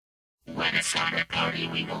when it's time to party,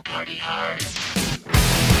 we will party hard.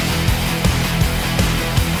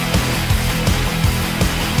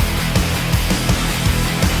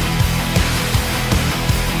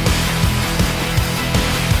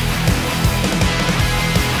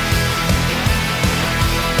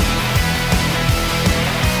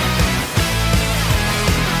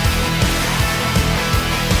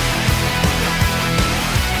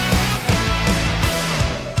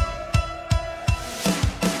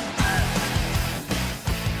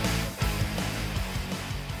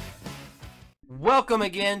 Welcome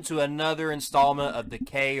again to another installment of the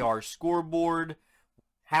KR Scoreboard.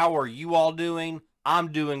 How are you all doing?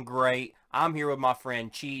 I'm doing great. I'm here with my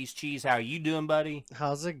friend Cheese. Cheese, how are you doing, buddy?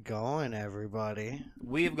 How's it going, everybody?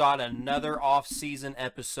 We've got another off-season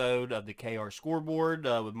episode of the KR Scoreboard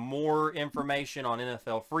with more information on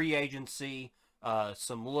NFL free agency,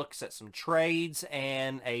 some looks at some trades,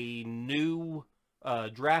 and a new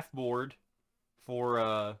draft board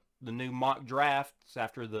for the new mock drafts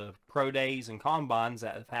after the pro days and combines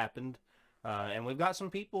that have happened. And we've got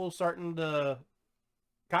some people starting to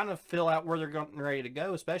kind of fill out where they're getting ready to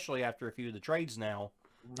go, especially after a few of the trades now.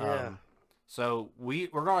 Yeah. So we're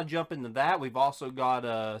going to jump into that. We've also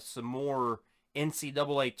got some more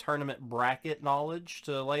NCAA tournament bracket knowledge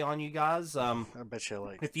to lay on you guys. I bet you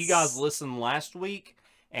like. If you guys listened last week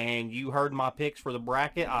and you heard my picks for the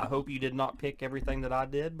bracket, I hope you did not pick everything that I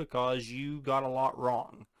did because you got a lot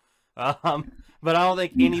wrong. But I don't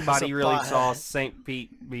think anybody really saw St. Pete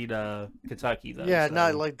beat Kentucky, though. Yeah, so.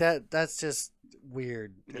 no, like that. That's just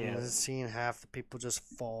weird. Yeah. And seeing half the people just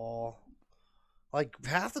fall, like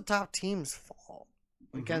half the top teams fall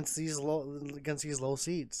against these low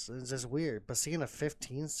seeds. It's just weird. But seeing a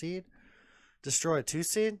 15 seed destroy a 2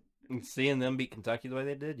 seed, And seeing them beat Kentucky the way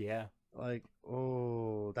they did, yeah. like,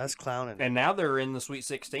 oh, that's clowning. And now they're in the Sweet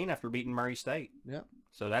 16 after beating Murray State. Yep.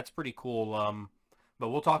 So that's pretty cool. But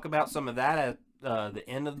we'll talk about some of that at the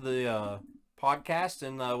end of the podcast.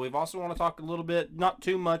 And we've also want to talk a little bit, not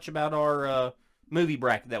too much, about our movie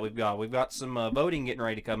bracket that we've got. We've got some voting getting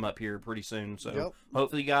ready to come up here pretty soon. So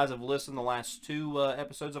hopefully you guys have listened to the last 2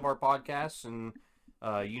 episodes of our podcast. And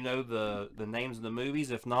you know the names of the movies.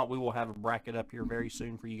 If not, we will have a bracket up here very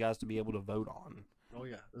soon for you guys to be able to vote on. Oh,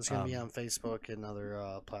 yeah. It's going to be on Facebook and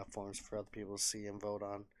other platforms for other people to see and vote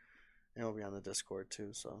on. And it'll be on the Discord, too,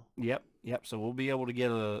 so. Yep. So we'll be able to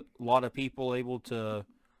get a lot of people able to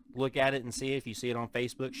look at it and see. If you see it on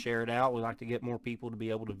Facebook, share it out. We like to get more people to be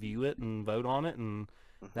able to view it and vote on it, and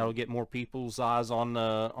that'll get more people's eyes on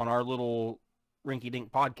our little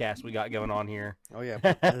rinky-dink podcast we got going on here. Oh, yeah.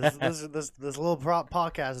 this little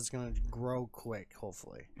podcast is going to grow quick,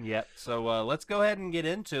 hopefully. Yep. So let's go ahead and get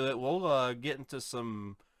into it. We'll get into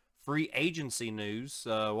some free agency news.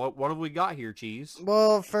 What have we got here, Cheese?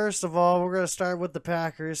 Well, first of all, we're going to start with the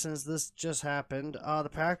Packers since this just happened. The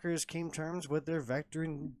Packers came terms with their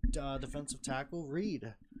veteran defensive tackle,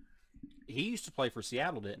 Reed. He used to play for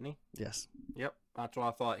Seattle, didn't he? Yes. Yep. That's what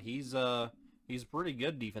I thought. He's a pretty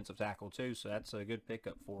good defensive tackle, too, so that's a good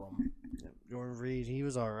pickup for him. Yep. Jordan Reed, he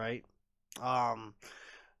was all right.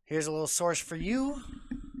 Here's a little source for you.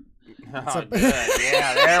 Oh, good.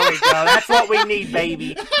 Yeah, there we go. That's what we need,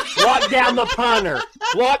 baby. Lock down the punter.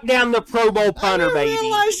 Lock down the Pro Bowl punter,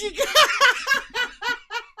 baby.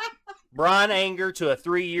 Brian Anger to a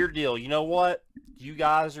 3-year deal. You know what? You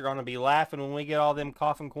guys are going to be laughing when we get all them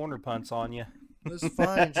coffin corner punts on you. That's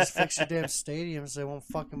fine. Just fix your damn stadium so they won't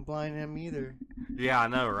fucking blind him either. Yeah, I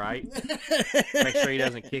know, right? Make sure he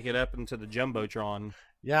doesn't kick it up into the Jumbotron.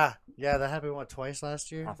 Yeah, that happened, twice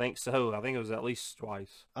last year? I think so. I think it was at least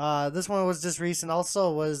twice. This one was just recent.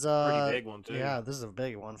 Also was pretty big one, too. Yeah, this is a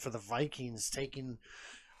big one for the Vikings taking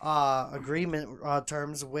agreement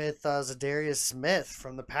terms with Zadarius Smith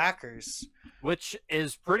from the Packers. Which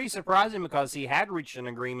is pretty surprising because he had reached an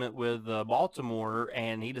agreement with Baltimore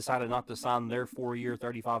and he decided not to sign their 4-year,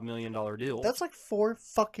 $35 million deal. That's like 4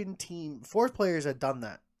 players had done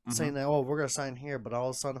that, saying that, we're going to sign here, but all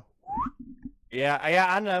of a sudden... Yeah,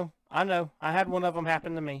 I know. I had one of them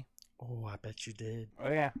happen to me. Oh, I bet you did. Oh,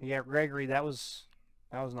 yeah, Gregory, that was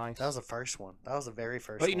nice. That was the first one. That was the very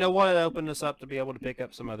first one. But you know what? It opened us up to be able to pick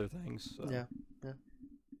up some other things. So. Yeah.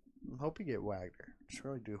 I hope you get Wagner. Just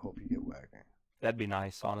really do hope you get Wagner. That'd be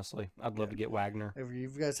nice, honestly. I'd love to get Wagner. If you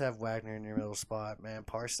guys have Wagner in your middle spot, man,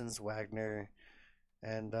 Parsons, Wagner,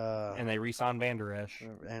 and they re-signed Van Der Esch.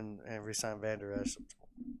 And re-sign Van Der Esch.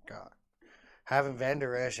 God. Having Van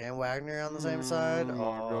Der Esch and Wagner on the same side. Oh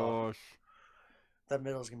my gosh. That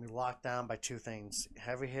middle is going to be locked down by 2 things: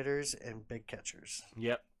 heavy hitters and big catchers.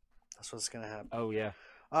 Yep. That's what's going to happen. Oh, yeah.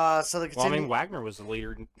 Wagner was the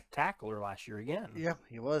leader tackler last year again. Yeah,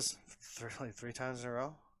 he was. 3 times in a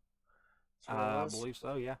row. That's what it I was? believe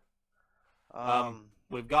so, yeah. Um,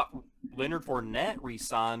 We've got Leonard Fournette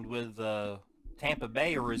re-signed with Tampa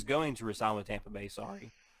Bay, or is going to resign with Tampa Bay,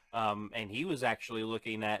 sorry. And he was actually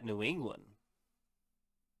looking at New England.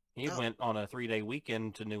 He Oh. went on a 3-day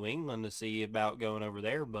weekend to New England to see about going over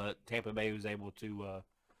there, but Tampa Bay was able to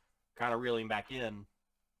kind of reel him back in.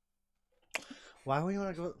 why would you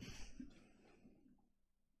want to go?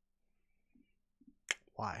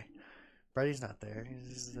 Why? Brady's not there.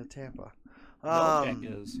 He's at Tampa.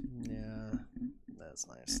 Belichick is. Yeah, that's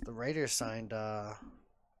nice. The Raiders signed.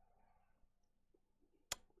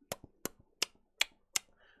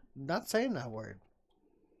 Not saying that word.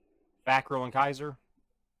 Fackrell and Kaiser.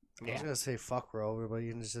 I was gonna say fuck row, but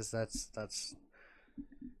you can just that's.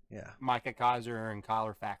 Yeah. Micah Kaiser and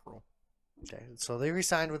Kyler Fackrell. Okay, so they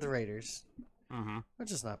re-signed with the Raiders, Mm-hmm.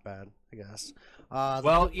 which is not bad, I guess.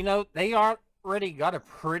 Well, they already got a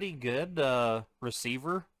pretty good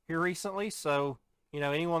receiver here recently, so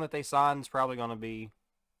anyone that they sign is probably going to be,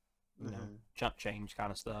 chump change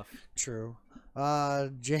kind of stuff. True. Chowder,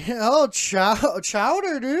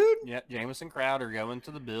 dude. Yep, Jamison Crowder going to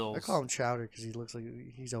the Bills. I call him Chowder because he looks like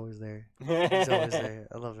he's always there. He's always there.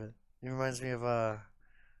 I love it. He reminds me of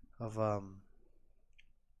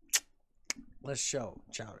Let's Show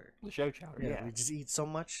Chowder. The show Chowder, yeah. We just eat so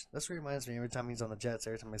much. That's what he reminds me every time he's on the Jets.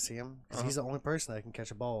 Every time I see him, because he's the only person that can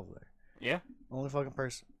catch a ball over there. Yeah. Only fucking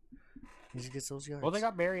person. He just gets those yards. Well, they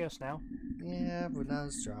got Barrios now. Yeah, but now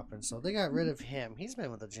it's dropping. So they got rid of him. He's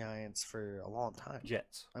been with the Giants for a long time.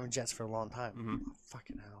 Jets. I mean, Jets for a long time. Mhm. Oh,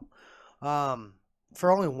 fucking hell.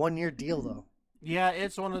 For only 1 year deal though. Yeah,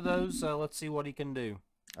 it's one of those. Let's see what he can do.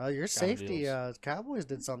 Your safety, Cowboys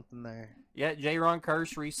did something there. Yeah, J-Ron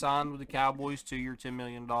Kearse re-signed with the Cowboys, 2-year, $10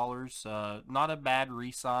 million. Not a bad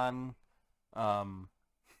re-sign. But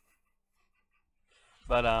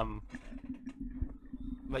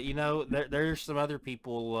there's some other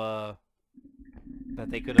people that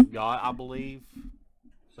they could have got, I believe.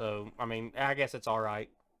 So, I mean, I guess it's all right.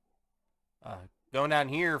 Going down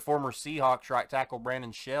here, former Seahawks right tackle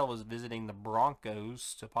Brandon Shell is visiting the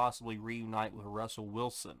Broncos to possibly reunite with Russell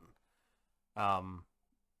Wilson.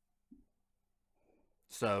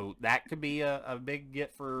 So that could be a big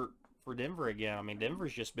get for Denver again. I mean,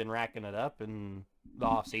 Denver's just been racking it up in the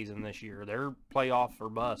offseason this year. They're playoff or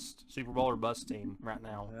bust, Super Bowl or bust team right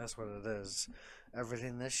now. That's what it is.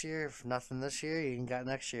 Everything this year, if nothing this year, you can got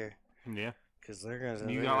next year. Yeah. Because they're going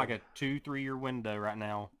to. You got like a 2-3 year window right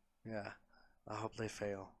now. Yeah. I hope they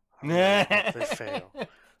fail. I hope they fail.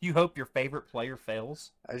 You hope your favorite player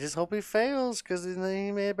fails? I just hope he fails because he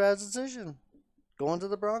made a bad decision. Going to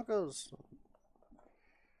the Broncos.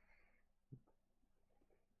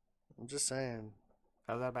 I'm just saying.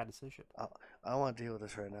 How's that a bad decision? I want to deal with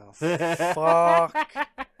this right now. Fuck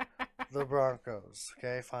the Broncos.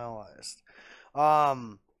 Okay, finalized.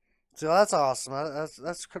 So that's awesome.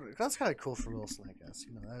 That's kind of cool for Wilson, I guess.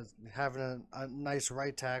 Having a nice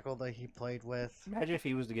right tackle that he played with. Imagine if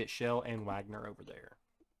he was to get Shell and Wagner over there.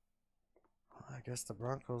 I guess the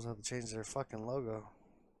Broncos have to change their fucking logo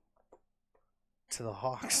to the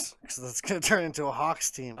Hawks because that's gonna turn into a Hawks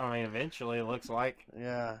team. I mean, eventually it looks like.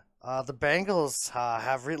 Yeah. The Bengals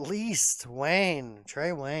have released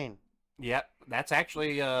Trey Wayne. Yep, that's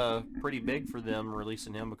actually pretty big for them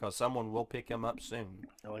releasing him because someone will pick him up soon.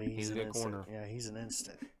 Oh, he's a good corner. Yeah, he's an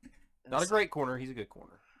instant. Not a great corner. He's a good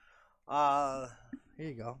corner. Here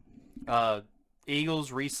you go.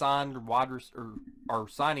 Eagles re-signed are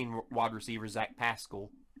signing wide receiver Zach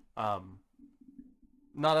Pascal.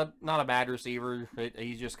 Not a bad receiver.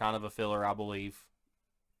 He's just kind of a filler, I believe.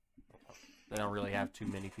 They don't really have too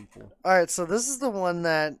many people. All right, so this is the one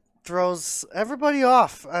that throws everybody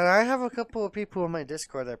off, and I have a couple of people in my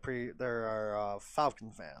Discord that are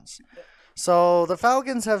Falcon fans. So the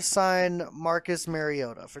Falcons have signed Marcus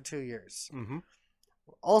Mariota for 2 years. Mm-hmm.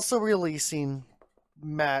 Also releasing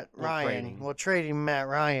Matt Ryan. Trading Matt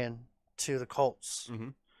Ryan to the Colts. Mm-hmm.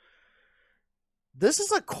 This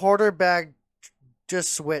is a quarterback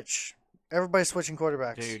just switch. Everybody's switching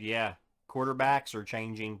quarterbacks. Dude, yeah. Quarterbacks are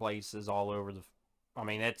changing places all over the... I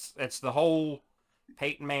mean, it's the whole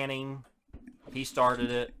Peyton Manning. He started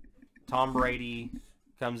it. Tom Brady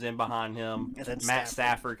comes in behind him. Matt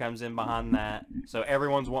Stafford comes in behind that. So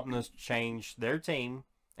everyone's wanting to change their team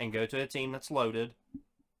and go to a team that's loaded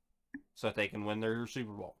so that they can win their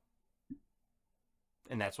Super Bowl.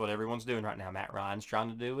 And that's what everyone's doing right now. Matt Ryan's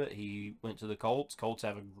trying to do it. He went to the Colts. Colts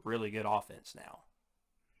have a really good offense now.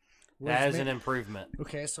 That is an improvement.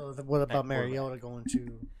 Okay, so what about Mariota going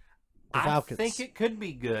to the Falcons? I think it could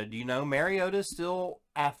be good. Mariota's still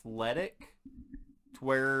athletic.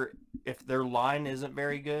 where if their line isn't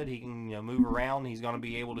very good, he can move around. He's going to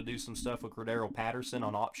be able to do some stuff with Cordero Patterson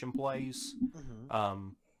on option plays.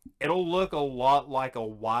 It'll look a lot like a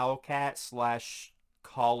Wildcat /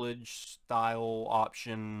 college style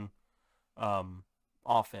option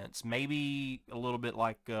offense. Maybe a little bit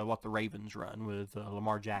like what the Ravens run with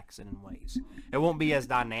Lamar Jackson in ways. It won't be as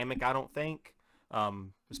dynamic, I don't think,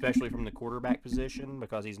 especially from the quarterback position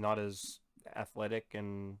because he's not as athletic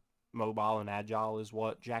and mobile and agile as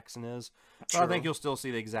what Jackson is. But I think you'll still see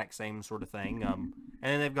the exact same sort of thing. And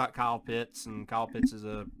then they've got Kyle Pitts, and Kyle Pitts is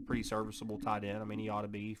a pretty serviceable tight end. I mean, he ought to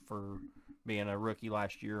be for being a rookie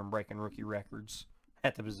last year and breaking rookie records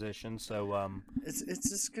at the position. So it's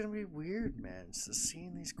just gonna be weird, man. Just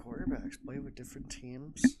seeing these quarterbacks play with different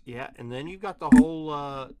teams. Yeah, and then you've got the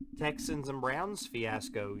whole Texans and Browns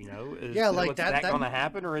fiasco. Is that going to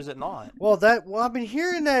happen or is it not? Well, I've been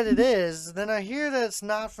hearing that it is. Then I hear that it's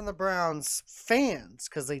not from the Browns fans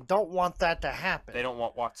because they don't want that to happen. They don't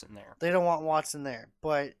want Watson there. They don't want Watson there,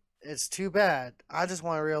 but it's too bad. I just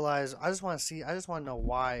want to realize. I just want to know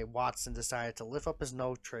why Watson decided to lift up his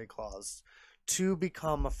no trade clause to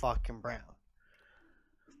become a fucking Brown.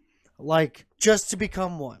 Like, just to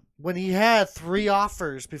become one. When he had 3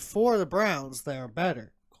 offers before the Browns that are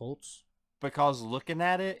better. Colts. Because looking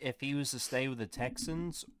at it, if he was to stay with the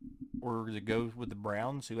Texans or to go with the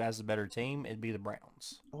Browns, who has a better team, it'd be the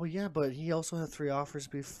Browns. Well, yeah, but he also had 3 offers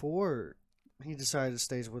before he decided to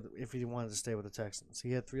stay with, if he wanted to stay with the Texans.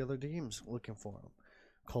 He had 3 other teams looking for him.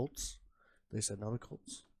 Colts. They said no to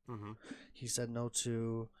Colts. Mm-hmm. He said no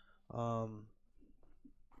to... I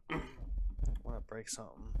want to break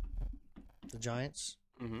something. The Giants.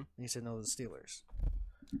 Mm-hmm. And he said no to the Steelers.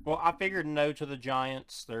 Well, I figured no to the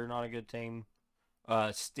Giants. They're not a good team.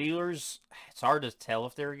 Steelers, it's hard to tell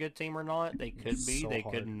if they're a good team or not. They could be. They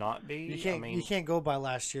could not be. You can't go by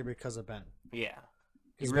last year because of Ben. Yeah.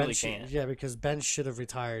 You really can't. Yeah, because Ben should have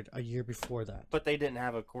retired a year before that. But they didn't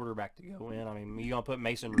have a quarterback to go in. I mean, you going to put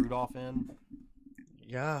Mason Rudolph in?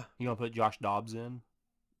 Yeah. You going to put Josh Dobbs in?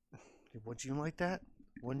 Would you like that?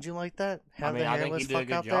 Wouldn't you like that? I think he'd do a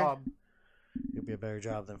good job. It'd be a better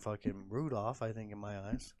job than fucking Rudolph, I think, in my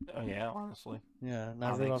eyes. Oh, yeah, honestly. Yeah,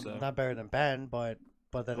 not Rudolph, not better than Ben, but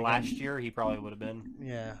then last year he probably would have been.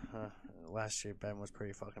 Yeah, last year Ben was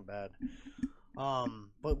pretty fucking bad.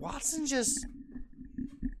 But Watson just.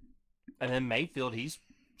 And then Mayfield, he's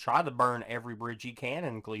tried to burn every bridge he can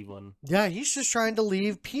in Cleveland. Yeah, he's just trying to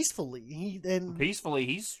leave peacefully.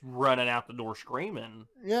 He's running out the door screaming.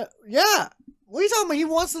 Yeah. What are you talking about? He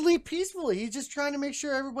wants to leave peacefully. He's just trying to make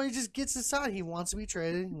sure everybody just gets inside. He wants to be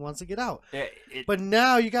traded. He wants to get out. But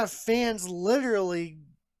now you got fans literally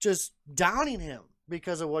just downing him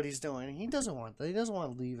because of what he's doing. He doesn't want that. He doesn't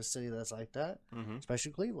want to leave a city that's like that,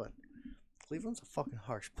 especially Cleveland. Cleveland's a fucking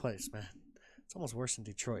harsh place, man. It's almost worse than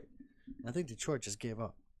Detroit. I think Detroit just gave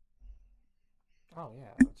up. Oh,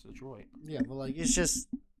 yeah, that's Detroit. Yeah, but it's just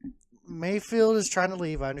Mayfield is trying to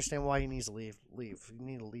leave. I understand why he needs to leave. You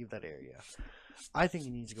need to leave that area. I think he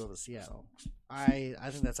needs to go to Seattle. I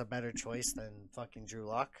think that's a better choice than fucking Drew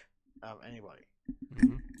Lock. Anybody.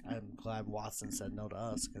 Mm-hmm. I'm glad Watson said no to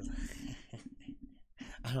us because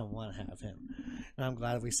I don't want to have him. And I'm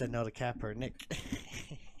glad we said no to Kaepernick.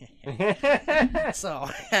 So,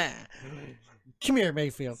 come here,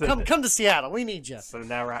 Mayfield. Come to Seattle. We need you. So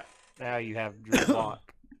now you have Drew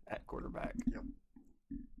Lock at quarterback. Yep.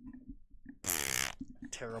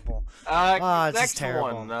 Terrible. Next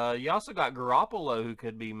terrible. one. You also got Garoppolo who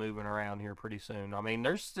could be moving around here pretty soon. I mean,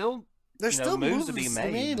 there's still moves to be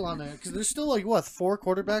made on that because there's still 4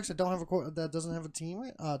 quarterbacks that don't have that doesn't have a team,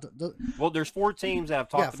 right? Well, there's 4 teams that have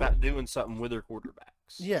talked about doing something with their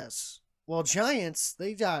quarterbacks. Yes. Well, Giants,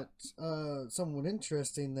 they got someone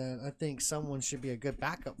interesting that I think someone should be a good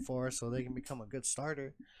backup for, so they can become a good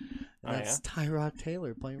starter. And that's Tyrod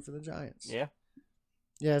Taylor playing for the Giants. Yeah.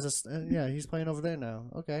 Yeah, he's playing over there now.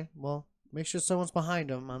 Okay, well, make sure someone's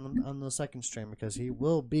behind him on the second string because he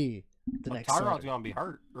will be the next starter. Tyrod's going to be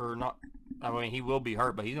hurt, or not. I mean, he will be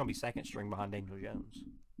hurt, but he's going to be second string behind Daniel Jones.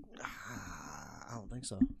 I don't think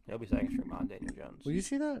so. He'll be second string behind Daniel Jones. Will you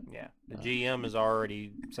see that? Yeah. The GM has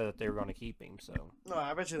already said that they were going to keep him, so. No,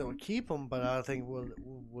 I bet you they would keep him, but I don't think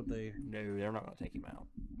would they. No, they're not going to take him out.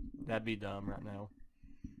 That'd be dumb right now.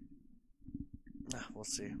 We'll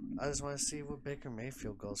see. I just want to see where Baker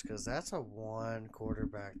Mayfield goes because that's a one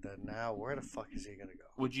quarterback that now where the fuck is he going to go?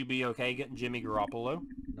 Would you be okay getting Jimmy Garoppolo?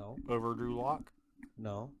 No. Over Drew Lock?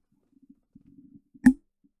 No.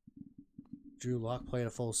 Drew Lock played a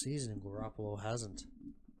full season and Garoppolo hasn't.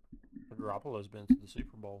 Garoppolo's been to the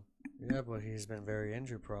Super Bowl. Yeah, but he's been very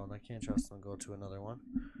injury prone. I can't trust him to go to another one.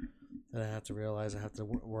 And I have to realize I have to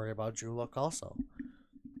worry about Drew Lock also.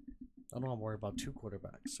 I don't want to worry about 2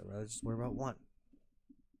 quarterbacks. I'd rather just worry about 1.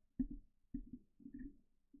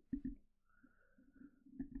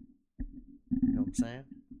 You know what I'm saying?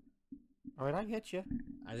 I mean, I get you.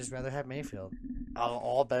 I just rather have Mayfield.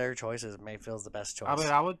 All better choices. Mayfield's the best choice. I mean,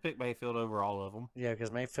 I would pick Mayfield over all of them. Yeah,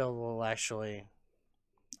 because Mayfield will actually.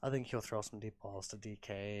 I think he'll throw some deep balls to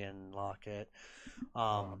DK and Lockett.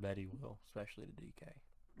 I bet he will, especially to DK.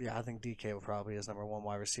 Yeah, I think DK will probably his number 1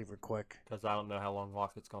 wide receiver quick. Because I don't know how long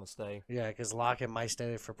Lockett's going to stay. Yeah, because Lockett might stay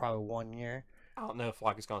there for probably 1 year. I don't know if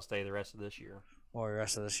Lockett's going to stay the rest of this year. Or the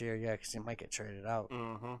rest of this year, yeah, because he might get traded out.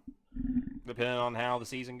 Mm-hmm. Depending on how the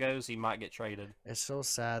season goes, he might get traded. It's so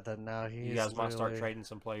sad that now he's. You guys might start trading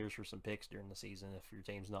some players for some picks during the season if your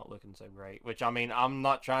team's not looking so great. Which, I mean, I'm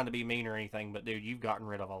not trying to be mean or anything, but, dude, you've gotten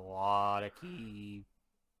rid of a lot of key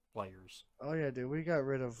players. Oh, yeah, dude, we got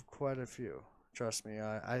rid of quite a few. Trust me,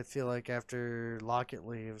 I feel like after Lockett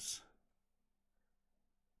leaves.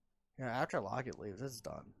 Yeah, after Lockett leaves, it's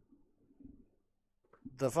done.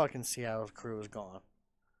 The fucking Seattle crew is gone.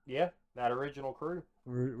 Yeah, that original crew.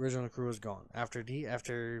 Original crew is gone after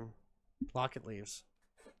Lockett leaves.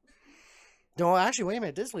 No, actually, wait a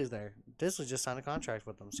minute. Disley's there. Disley just signed a contract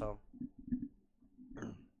with them, so.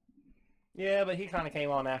 Yeah, but he kind of came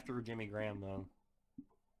on after Jimmy Graham, though.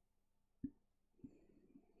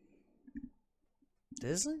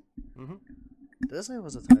 Disley? Mm-hmm. Disley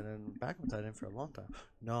was a tight end, backup tight end for a long time.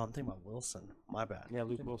 No, I'm thinking about Wilson. My bad. Yeah,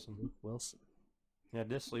 Luke Wilson. Luke Wilson. Yeah,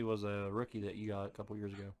 Disley was a rookie that you got a couple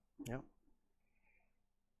years ago. Yep.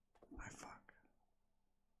 My fuck.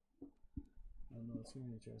 I don't know. It's gonna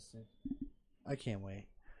be interesting. I can't wait.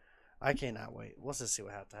 I cannot wait. Let's just see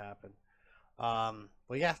what has to happen.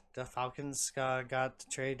 But yeah, the Falcons got to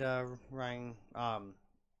trade Matt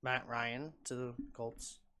Ryan to the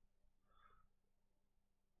Colts.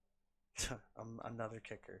 Another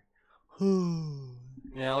kicker.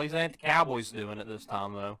 Yeah, at least ain't the Cowboys doing it this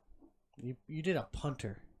time, though. You did a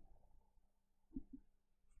punter.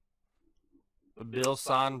 The Bills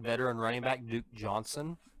signed veteran running back Duke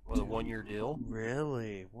Johnson with a 1-year deal.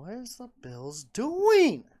 Really? What is the Bills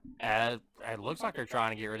doing? It looks like they're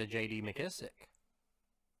trying to get rid of J.D. McKissick.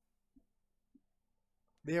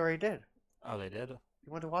 They already did. Oh, they did?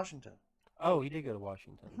 He went to Washington. Oh, he did go to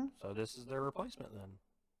Washington. Mhm. So this is their replacement then.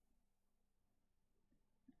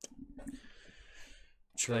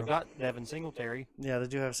 So they've got Devin Singletary. Yeah, they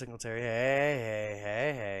do have Singletary.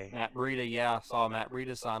 Hey. Matt Breida, yeah, I saw Matt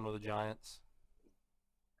Breida sign with the Giants.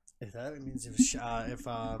 If that means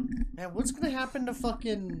man, what's gonna happen to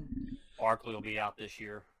fucking Barkley will be out this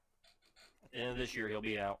year. At the end of this year, he'll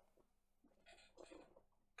be out.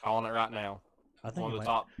 Calling it right now. I think One of the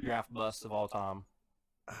top draft busts of all time.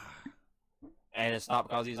 And it's not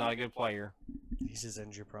because he's not a good player. He's just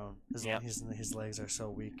injury prone. His legs are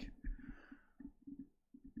so weak.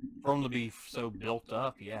 For him to be so built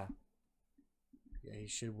up, yeah. Yeah, he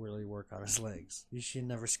should really work on his legs. He should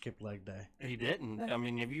never skip leg day. He didn't. I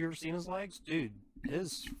mean, have you ever seen his legs? Dude,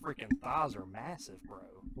 his freaking thighs are massive, bro.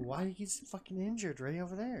 Why he's fucking injured right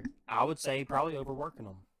over there? I would say probably overworking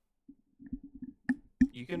them.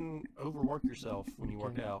 You can overwork yourself when you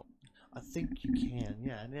work out. I think you can.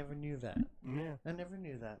 Yeah, I never knew that. Yeah. I never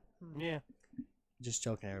knew that. Yeah. Just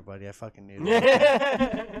joking, everybody. I fucking knew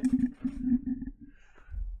that.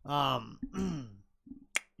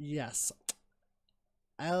 Yes.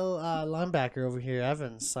 Linebacker over here,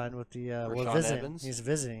 Evans, signed with the Evans? He's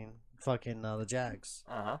visiting fucking the Jags.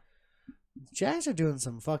 Uh-huh. Jags are doing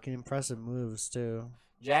some fucking impressive moves too.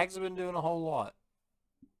 Jags have been doing a whole lot.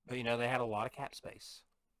 But they had a lot of cap space.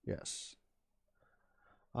 Yes.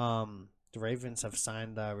 The Ravens have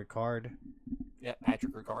signed Ricard. Yeah,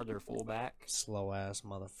 Patrick Ricard, their fullback. Slow ass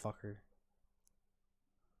motherfucker.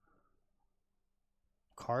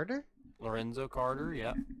 Carter? Lorenzo Carter,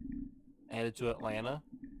 yep. Headed to Atlanta.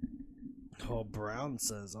 Oh, Brown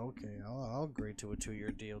says, okay, I'll agree to a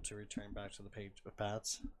 2-year deal to return back to the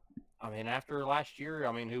Pats. I mean, after last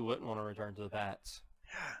year, who wouldn't want to return to the Pats?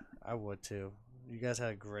 I would too. You guys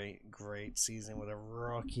had a great season with a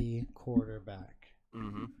rookie quarterback.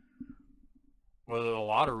 Mm-hmm. With a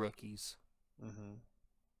lot of rookies. Mm-hmm.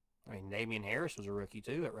 I mean, Damian Harris was a rookie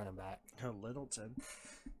too at running back. Littleton.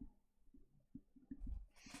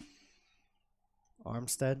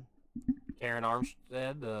 Armstead. Karen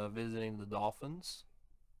Armstead visiting the Dolphins.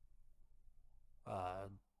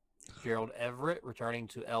 Gerald Everett returning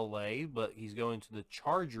to L.A., but he's going to the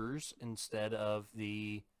Chargers instead of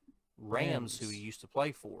the Rams, who he used to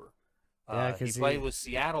play for. He played with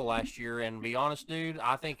Seattle last year, and to be honest, dude,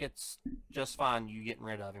 I think it's just fine you getting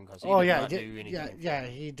rid of him because he did not do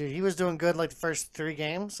anything. He was doing good like the first 3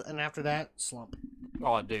 games, and after that, slump.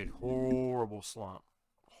 Oh, dude, horrible slump.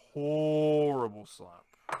 horrible slump.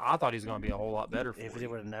 I thought he was going to be a whole lot better for If he you.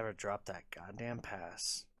 would have never dropped that goddamn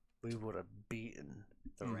pass, we would have beaten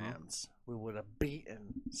the Rams. We would have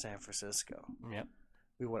beaten San Francisco. Yep.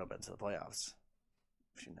 We would have been to the playoffs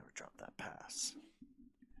if he never dropped that pass.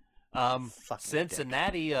 Fucking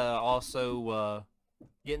Cincinnati also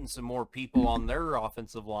getting some more people on their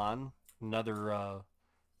offensive line. Another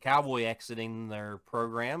Cowboy exiting their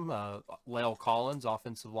program. Lale Collins,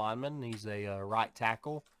 offensive lineman. He's a right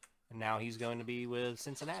tackle. And now he's going to be with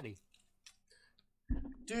Cincinnati.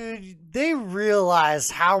 Dude, they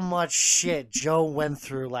realized how much shit Joe went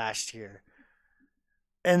through last year.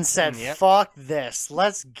 And said, Yep. fuck this.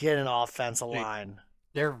 Let's get an offensive line.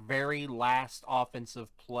 Their very last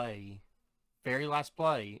offensive play, very last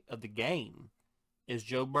play of the game, is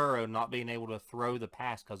Joe Burrow not being able to throw the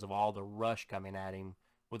pass because of all the rush coming at him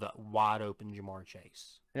with a wide open Jamar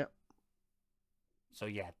Chase. Yep. So,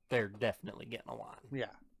 yeah, they're definitely getting a line. Yeah.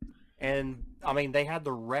 And, I mean, they had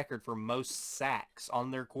the record for most sacks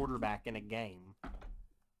on their quarterback in a game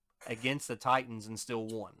against the Titans and still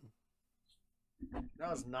won. That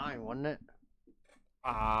was 9, wasn't it?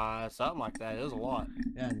 Something like that. It was a lot.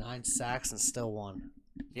 Yeah, 9 sacks and still won.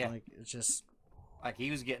 Yeah. Like, it's just... Like, he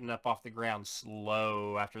was getting up off the ground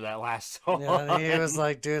slow after that last one. Yeah, he was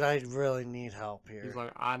like, dude, I really need help here. He's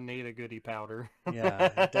like, I need a goodie powder.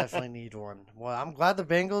 Yeah, I definitely need one. Well, I'm glad the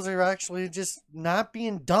Bengals are actually just not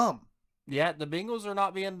being dumb. Yeah, the Bengals are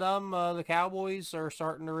not being dumb. The Cowboys are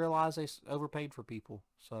starting to realize they overpaid for people.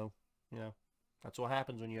 So, you know, that's what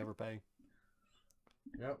happens when you overpay.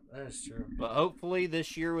 Yep, that is true. But hopefully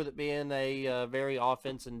this year, with it being a very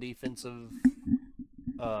offense and defensive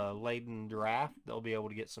laden draft, they'll be able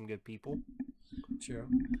to get some good people. True.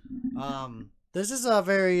 This is a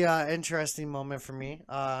very interesting moment for me.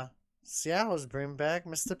 Seattle's bringing back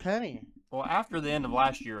Mr. Penny. Well, after the end of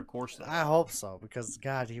last year, of course. I hope so, because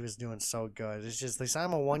God, he was doing so good. It's just they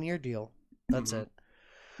signed him a 1-year deal. That's it.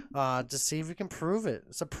 To see if we can prove it.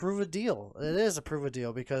 It's a prove a deal. It is a prove a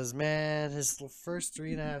deal because man, his first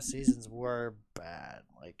 3.5 seasons were bad.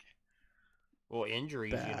 Like, well,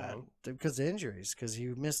 injuries, bad. you know, because injuries. Because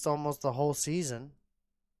he missed almost the whole season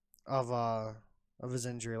of his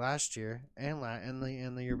injury last year and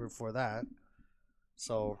the year before that.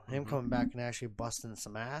 So him coming back and actually busting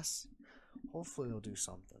some ass, hopefully he'll do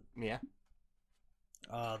something. Yeah.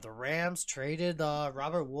 The Rams traded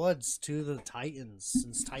Robert Woods to the Titans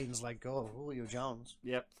since Titans let go of Julio Jones.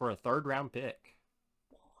 Yep, for a 3rd round pick.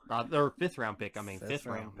 Or 5th round pick, I mean. 5th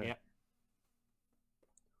round pick. yeah.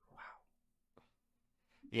 Wow.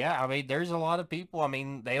 Yeah, I mean, there's a lot of people. I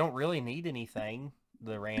mean, they don't really need anything.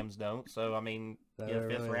 The Rams don't. So, I mean, get a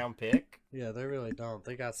 5th round pick. Yeah, they really don't.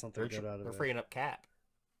 They got something good out of it. They're freeing up cap.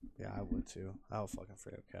 Yeah, I would too. I would fucking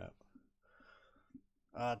free up cap.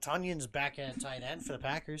 Tunion's back at tight end for the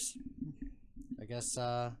Packers. I guess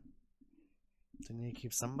they need to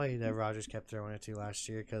keep somebody that Rodgers kept throwing it to last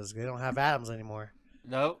year because they don't have Adams anymore.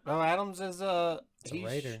 No, Adams is He's a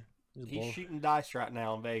Raider. He's shooting dice right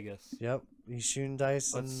now in Vegas. Yep, he's shooting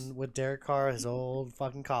dice with Derek Carr, his old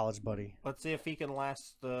fucking college buddy. Let's see if he can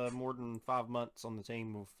last more than 5 months on the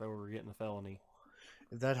team before we're getting a felony.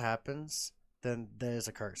 If that happens, then there's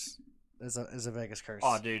a curse. There's a Vegas curse.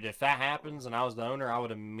 Oh, dude, if that happens and I was the owner, I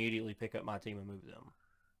would immediately pick up my team and move them.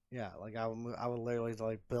 Yeah, like I would literally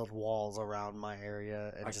like build walls around my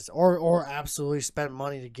area and just or absolutely spend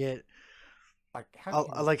money to get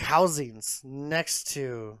like housings next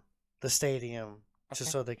to the stadium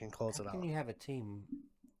just so they can close it out. How can you have a team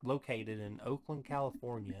located in Oakland,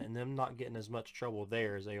 California, and them not getting as much trouble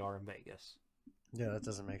there as they are in Vegas? Yeah, that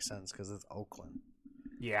doesn't make sense because it's Oakland.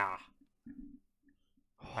 Yeah.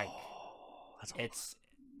 Like, it's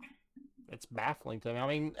baffling to me. I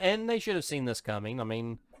mean, and they should have seen this coming. I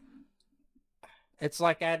mean, it's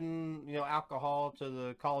like adding, alcohol to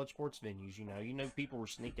the college sports venues. You know, people were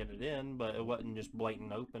sneaking it in, but it wasn't just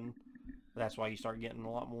blatant open. That's why you start getting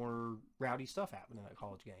a lot more rowdy stuff happening at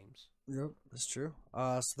college games. Yep, that's true.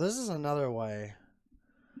 So this is another way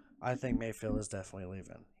I think Mayfield is definitely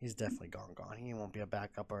leaving. He's definitely gone. He won't be a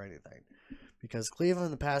backup or anything. Because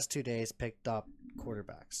Cleveland the past 2 days picked up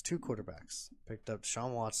quarterbacks. 2 quarterbacks. Picked up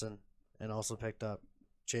Deshaun Watson and also picked up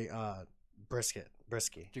Brisky.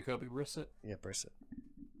 Jacoby Brissett? Yeah, Brissett.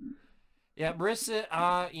 Yeah, Brissett,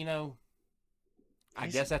 I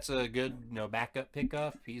guess that's a good, backup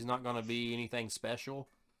pickup. He's not going to be anything special.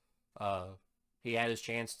 He had his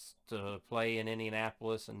chance to play in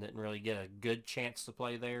Indianapolis and didn't really get a good chance to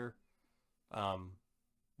play there.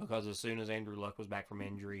 Because as soon as Andrew Luck was back from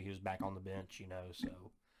injury, he was back on the bench, so.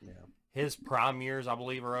 Yeah. His prime years, I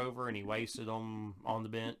believe, are over, and he wasted them on the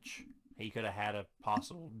bench. He could have had a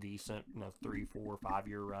possible decent, 3, 4, 5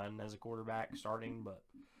 year run as a quarterback starting, but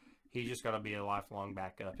he's just got to be a lifelong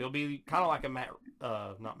backup. He'll be kind of like a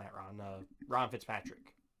Ryan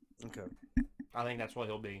Fitzpatrick. Okay. I think that's what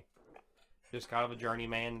he'll be. Just kind of a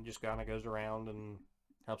journeyman, just kind of goes around and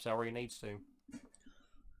helps out where he needs to.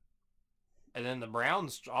 And then the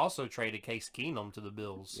Browns also traded Case Keenum to the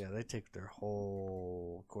Bills. Yeah, they take their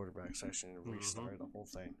whole quarterback section and restart the whole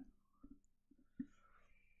thing.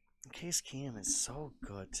 Case Keenum is so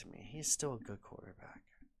good to me. He's still a good quarterback.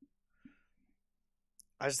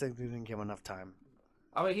 I just think we didn't give him enough time.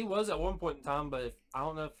 I mean, he was at one point in time, but I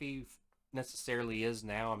don't know if he necessarily is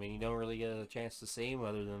now. I mean, you don't really get a chance to see him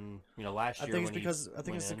other than last year. I think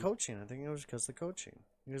it's the coaching. I think it was because of the coaching.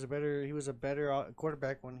 He was a better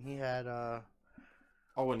quarterback when he had.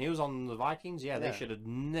 When he was on the Vikings, they should have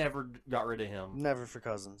never got rid of him. Never for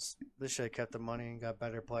Cousins. They should have kept the money and got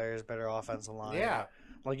better players, better offensive line. Yeah,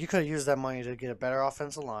 like you could have used that money to get a better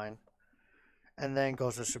offensive line, and then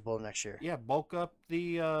go to the Super Bowl next year. Yeah, bulk up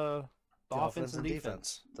the offense and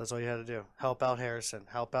defense. That's all you had to do. Help out Harrison.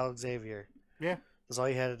 Help out Xavier. Yeah, that's all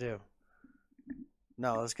you had to do.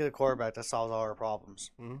 No, let's get a quarterback that solves all our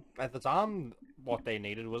problems. Mm-hmm. At the time, what they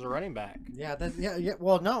needed was a running back. Yeah.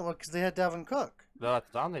 Well, no, because they had Dalvin Cook. No,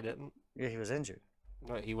 at the time they didn't. Yeah, he was injured.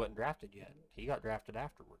 No, he wasn't drafted yet. He got drafted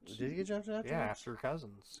afterwards. Did he get drafted afterwards? Yeah, after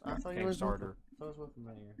Cousins. I thought he was starter. I was with him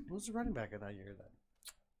that year. Who was the running back in that year then?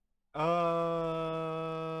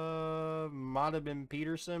 Might have been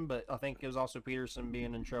Peterson, but I think it was also Peterson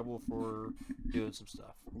being in trouble for doing some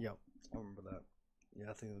stuff. Yep, I remember that. Yeah,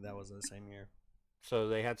 I think that was the same year. So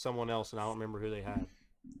they had someone else, and I don't remember who they had.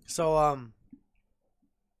 So,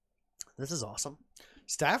 this is awesome.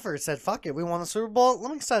 Stafford said, fuck it, we won the Super Bowl.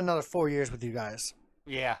 Let me sign another 4 years with you guys.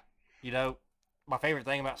 Yeah. My favorite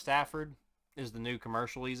thing about Stafford is the new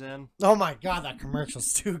commercial he's in. Oh my God, that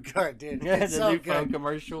commercial's too good, dude. Yeah, it's the so new good. phone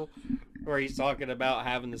commercial where he's talking about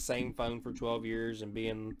having the same phone for 12 years and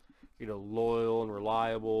being, loyal and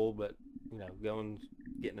reliable, but,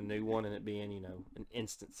 getting a new one and it being, an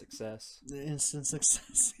instant success. Instant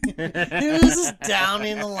success. He was just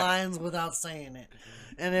downing the Lions without saying it.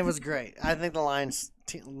 And it was great. I think the Lions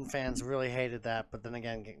fans really hated that, but then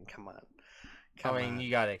again, come on. You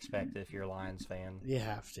got to expect it if you're a Lions fan. You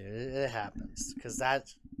have to. It happens. Because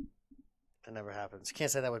that never happens. You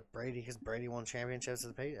can't say that with Brady, because Brady won championships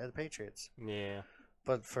at the Patriots. Yeah.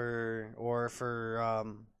 But for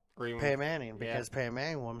Peyton Manning, because Peyton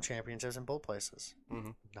Manning won championships in both places.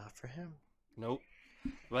 Mm-hmm. Not for him. Nope.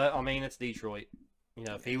 Well, it's Detroit.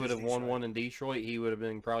 If he would have won one in Detroit, he would have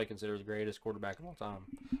been probably considered the greatest quarterback of all time.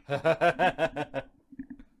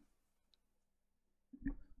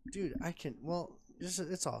 Dude,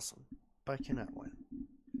 it's awesome, but I cannot win.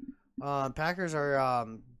 Packers are,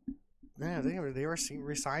 they were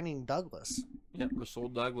re-signing Douglas. Yep, Rasul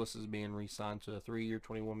Douglas is being re-signed to a 3-year,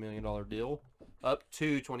 $21 million deal, up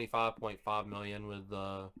to $25.5 million with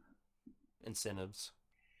incentives.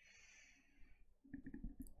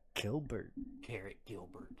 Garrett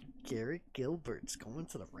Gilbert's going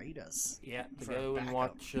to the Raiders. Yeah, to go and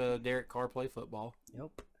watch Derek Carr play football.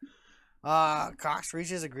 Yep. Cox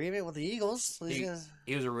reaches agreement with the Eagles.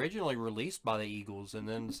 He was originally released by the Eagles and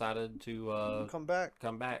then decided to come back.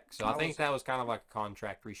 So I think that was kind of like a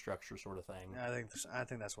contract restructure sort of thing. I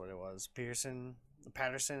think that's what it was.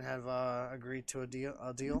 Patterson have agreed to a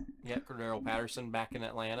deal. Yeah, Cordero Patterson back in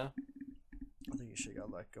Atlanta. I think he should have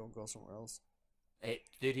got let go and go somewhere else.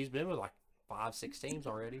 Dude, he's been with like 5-6 teams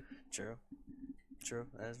already. True.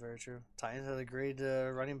 That is very true. Titans have agreed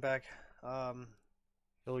to running back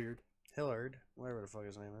Hillard, whatever the fuck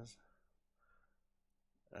his name is.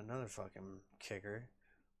 Another fucking kicker.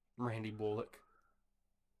 Randy Bullock.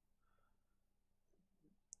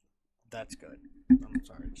 That's good. I'm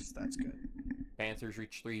sorry, just that's good. Panthers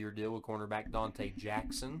reached 3-year deal with cornerback Dante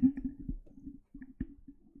Jackson.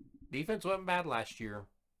 Defense wasn't bad last year.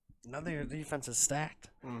 Another defense is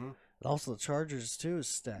stacked. Mm-hmm. Also, the Chargers, too, is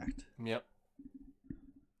stacked. Yep.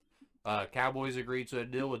 Cowboys agreed to a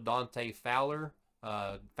deal with Dante Fowler.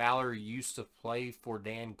 Fowler used to play for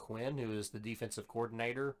Dan Quinn, who is the defensive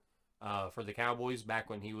coordinator for the Cowboys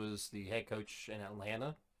back when he was the head coach in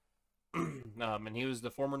Atlanta. And he was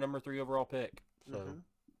the former number 3 overall pick. So,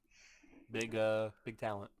 big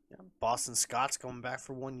talent. Yeah. Boston Scott's coming back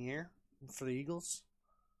for 1 year for the Eagles.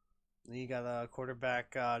 Then you got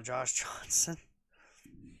quarterback Josh Johnson.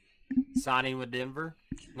 Signing with Denver.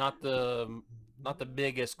 Not the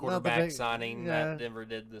biggest quarterback signing that Denver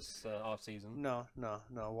did this offseason. No.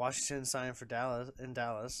 Washington signed for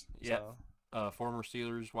Dallas. Yeah. So. Former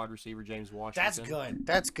Steelers wide receiver James Washington.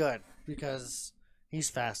 That's good because he's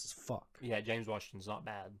fast as fuck. Yeah, James Washington's not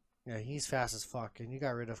bad. Yeah, he's fast as fuck, and you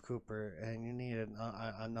got rid of Cooper, and you needed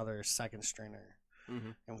another second stringer.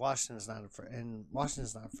 Mm-hmm. And Washington's not a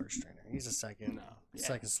first stringer. He's a second, No. Yeah.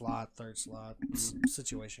 second slot, third slot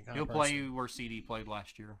situation kind He'll of person. play where CD played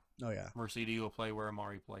last year. Oh yeah. Where CD will play where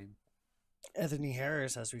Amari played. Anthony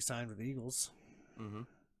Harris has re-signed with the Eagles. Mm-hmm.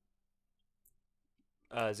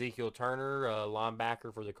 Ezekiel Turner,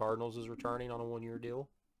 linebacker for the Cardinals, is returning on a 1-year deal.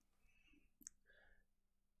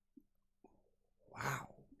 Wow.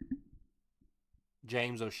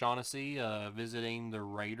 James O'Shaughnessy visiting the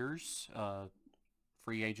Raiders.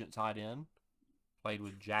 Free agent tight end. Played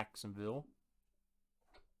with Jacksonville.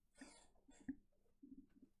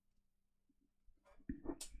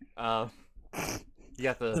 You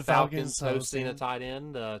got the Falcons hosting a tight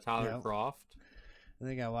end, Tyler Croft. And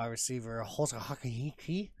they got wide receiver Hosa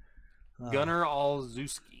Hakahiki. Gunnar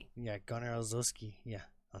Olszewski. Yeah, Gunnar Olszewski. Yeah,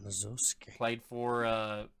 Olszewski. Played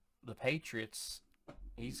for the Patriots.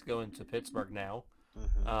 He's going to Pittsburgh now.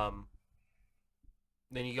 Mm-hmm.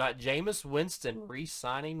 Then you got Jameis Winston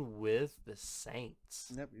re-signing with the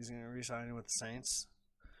Saints. Yep, he's going to re-sign with the Saints.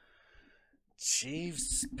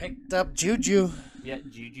 Chiefs picked up Juju. Yeah,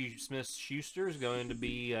 Juju Smith-Schuster is going to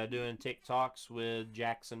be doing TikToks with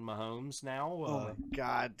Jackson Mahomes now. Oh my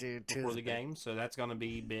God, dude! Before the game, so that's going to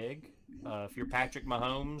be big. If you're Patrick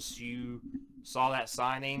Mahomes, you saw that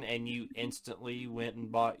signing and you instantly went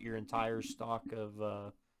and bought your entire stock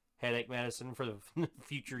of headache medicine for the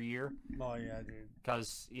future year. Oh yeah, dude.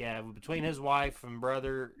 Because between his wife and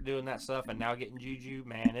brother doing that stuff and now getting Juju,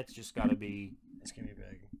 man, it's just got to be. It's gonna be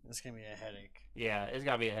big. It's gonna be a headache. Yeah, it's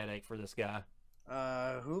got to be a headache for this guy.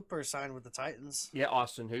 Hooper signed with the Titans. Yeah,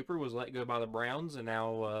 Austin Hooper was let go by the Browns and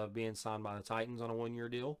now being signed by the Titans on a 1-year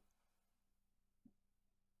deal.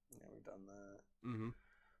 Yeah, we've done that.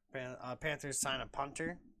 Mm-hmm. Panthers signed a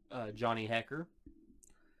punter. Johnny Hecker.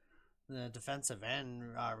 The defensive end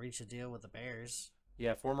reached a deal with the Bears.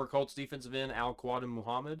 Yeah, former Colts defensive end Al-Quadin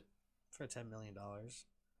Muhammad. For $10 million.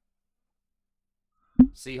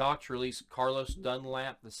 Seahawks released Carlos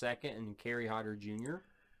Dunlap II and Kerry Hyder Jr.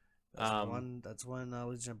 That's when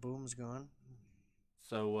Legion of Boom's gone.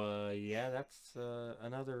 So, that's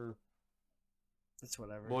another... It's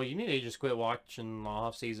whatever. Well, you need to just quit watching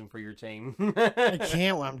Offseason for your team. I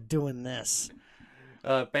can't when I'm doing this.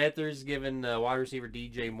 Panthers giving wide receiver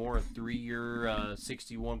DJ Moore a 3-year,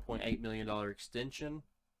 $61.8 million extension.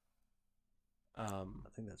 I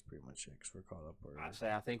think that's pretty much it because we're caught up.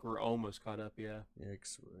 I think we're almost caught up, yeah. Yeah,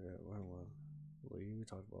 what you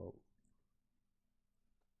talk about?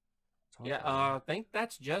 I think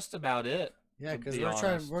that's just about it. Yeah,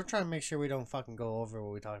 because we're trying to make sure we don't fucking go over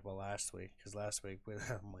what we talked about last week. Because last week, oh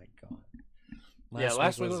my God.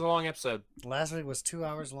 Last week was a long episode. Last week was 2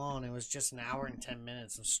 hours long. It was just an hour and 10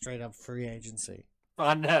 minutes of straight up free agency.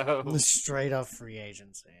 I know. Straight up free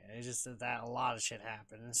agency. It's just that a lot of shit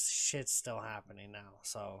happened. And shit's still happening now.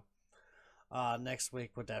 So next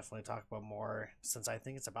week we'll definitely talk about more since I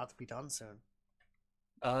think it's about to be done soon.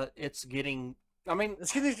 It's getting. I mean,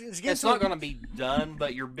 it's not going to be done,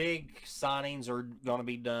 but your big signings are going to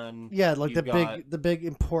be done. Yeah, like the big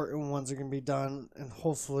important ones are going to be done, and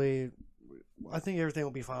hopefully, I think everything will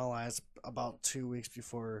be finalized about 2 weeks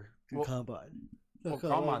before the combine. Well,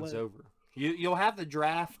 combine's over. You'll have the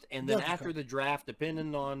draft, and then after the draft,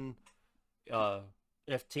 depending on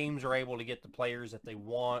if teams are able to get the players that they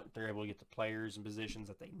want, they're able to get the players and positions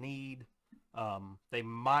that they need. They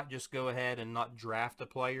might just go ahead and not draft a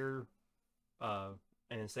player.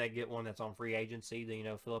 And instead get one that's on free agency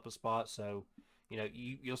to, fill up a spot. So,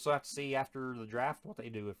 you'll still have to see after the draft what they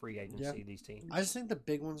do with free agency, these teams. I just think the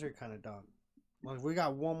big ones are kind of done. Like, we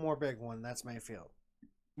got one more big one. That's Mayfield.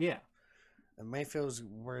 Yeah. And Mayfield's,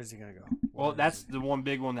 where is he going to go? Well, that's the one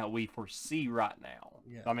big one that we foresee right now.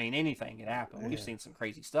 Yeah. I mean, anything can happen. We've seen some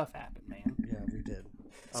crazy stuff happen, man. Yeah, we did.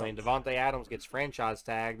 I mean, Devontae Adams gets franchise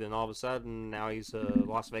tagged, and all of a sudden, now he's a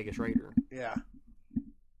Las Vegas Raider. Yeah.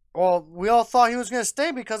 Well, we all thought he was going to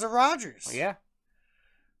stay because of Rodgers. Yeah.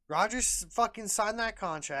 Rodgers fucking signed that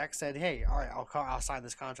contract, said, hey, all right, I'll sign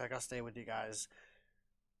this contract. I'll stay with you guys.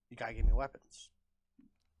 You got to give me weapons.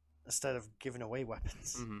 Instead of giving away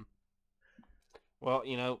weapons. Mm-hmm. Well,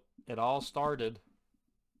 it all started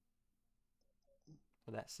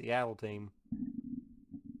with that Seattle team.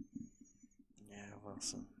 Yeah,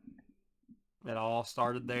 Wilson. It all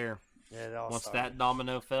started there. Yeah, it all Once started. that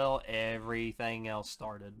domino fell, everything else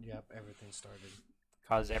started. Yep, everything started.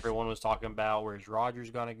 Because everyone was talking about where's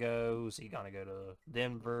Rodgers going to go? Is he going to go to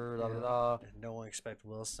Denver? Da, da, da. No one expect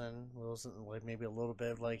Wilson, like maybe a little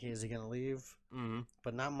bit like, is he going to leave? Mm-hmm.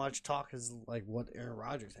 But not much talk is like what Aaron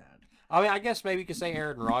Rodgers had. I mean, I guess maybe you could say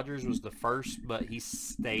Aaron Rodgers was the first, but he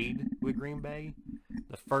stayed with Green Bay.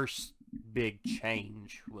 the first big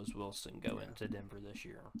change was Wilson going to Denver this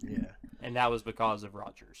year. Yeah. And that was because of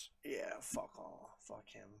Rodgers. Yeah, fuck all. Fuck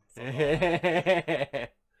him. Fuck all.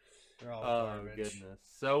 They're all Oh, garbage. goodness.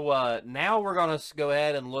 So now we're going to go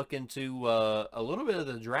ahead and look into a little bit of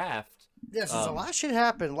the draft. Yeah, so a lot of shit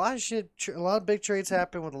happened. A lot of big trades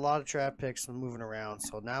happened with a lot of draft picks and moving around.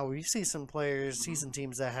 So now we see some players, see some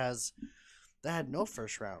teams that had no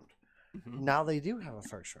first round. Mhm. Now they do have a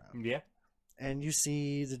first round. Yeah. And you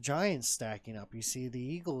see the Giants stacking up. You see the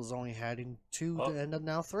Eagles only having 2 to end up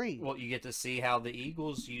now 3. Well, you get to see how the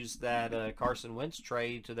Eagles use that Carson Wentz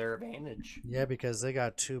trade to their advantage. Yeah, because they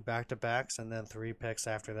got 2 back-to-backs and then 3 picks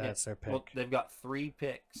after that. It's their pick. Well, they've got 3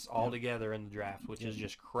 picks all together in the draft, which is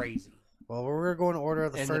just crazy. Well, we're going to go in order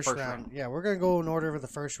of the In first the first round. round. Yeah, we're going to go in order of the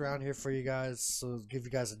first round here for you guys. So give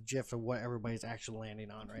you guys a gif of what everybody's actually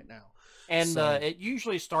landing on right now. And it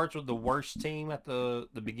usually starts with the worst team at the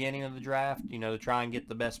beginning of the draft, to try and get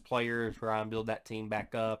the best player, try and build that team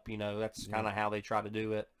back up. That's kind of how they try to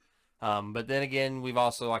do it. But then again, we've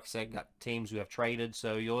also, like I said, got teams who have traded.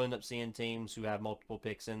 So you'll end up seeing teams who have multiple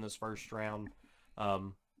picks in this first round.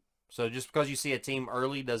 So just because you see a team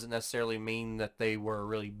early doesn't necessarily mean that they were a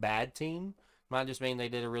really bad team. Might just mean they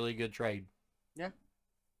did a really good trade. Yeah.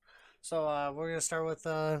 So we're going to start with,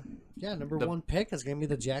 number 1 pick is going to be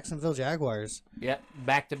the Jacksonville Jaguars. Yeah,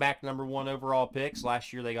 back-to-back number 1 overall picks.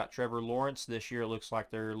 Last year they got Trevor Lawrence. This year it looks like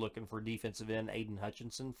they're looking for defensive end Aiden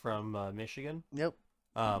Hutchinson from Michigan. Yep.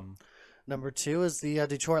 Um, Number 2 is the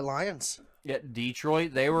Detroit Lions. Yeah,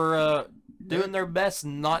 Detroit, they were doing their best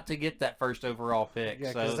not to get that first overall pick.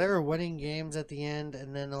 Yeah, because they were winning games at the end,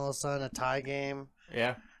 and then all of a sudden a tie game.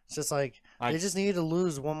 Yeah. It's just like they just needed to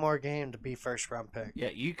lose one more game to be first round pick. Yeah,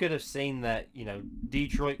 you could have seen that,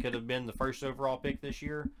 Detroit could have been the first overall pick this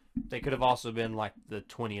year. They could have also been like the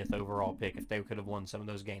 20th overall pick if they could have won some of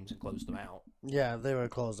those games and closed them out. Yeah, if they would have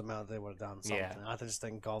closed them out, they would have done something. Yeah. I just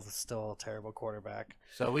think Golf is still a terrible quarterback.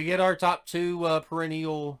 So we get our top 2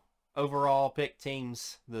 perennial overall pick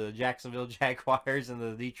teams, the Jacksonville Jaguars and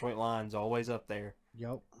the Detroit Lions, always up there.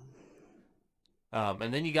 Yep.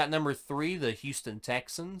 And then you got number 3, the Houston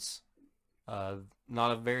Texans.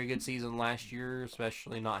 Not a very good season last year,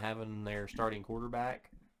 especially not having their starting quarterback.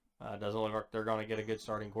 Doesn't look like they're going to get a good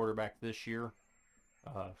starting quarterback this year,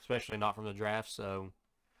 especially not from the draft. So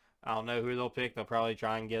I don't know who they'll pick. They'll probably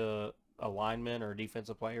try and get a lineman or a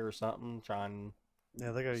defensive player or something, try and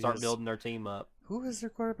they're gonna start building their team up. Who is their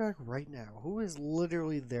quarterback right now? Who is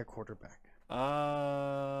literally their quarterback?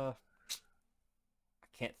 I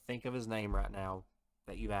can't think of his name right now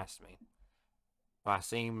that you've asked me. I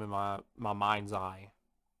see him in my mind's eye.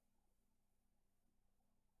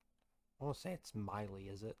 I want to say it's Miley,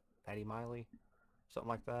 is it? Patty Miley? Something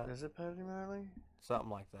like that? Is it Patty Miley?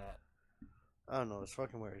 Something like that. I don't know. It's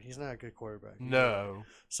fucking weird. He's not a good quarterback. No.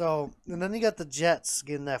 So, and then you got the Jets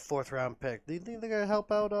getting that 4th round pick. Do you think they're going to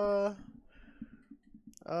help out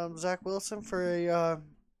Zach Wilson for a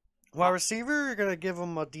wide receiver? Or you're going to give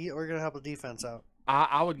him or you're going to help the defense out?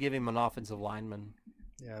 I would give him an offensive lineman.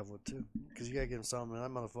 Yeah, I would too. Because you got to give him something.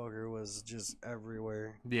 That motherfucker was just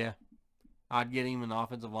everywhere. Yeah. I'd get him an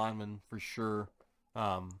offensive lineman for sure.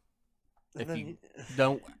 If you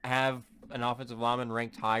don't have an offensive lineman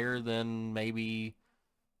ranked higher than maybe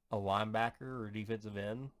a linebacker or defensive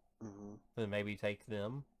end, then maybe take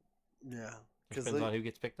them. Yeah. Depends on who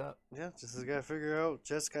gets picked up. Yeah, just got to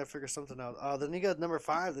figure something out. Then you got number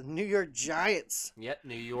 5, the New York Giants. Yep,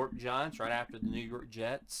 New York Giants right after the New York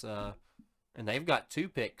Jets. And they've got 2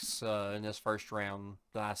 picks in this first round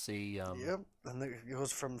that I see. Yep, and it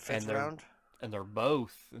goes from the 5th round. And they're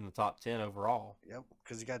both in the top 10 overall. Yep,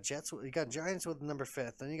 because you got Giants with number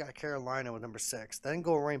 5th, then you got Carolina with number 6, then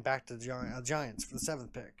go right back to the Giants for the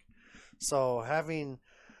 7th pick. So having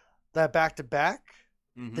that back-to-back,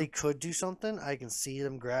 they could do something. I can see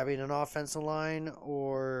them grabbing an offensive line,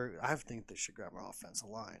 or I think they should grab an offensive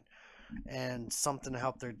line and something to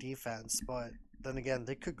help their defense. But then again,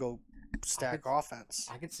 they could go stack offense.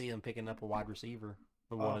 I could see them picking up a wide receiver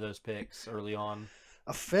with one of those picks early on.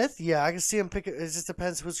 A 5th? Yeah, I can see them pick it. It just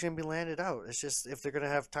depends who's going to be landed out. It's just if they're going to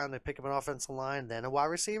have time to pick up an offensive line, then a wide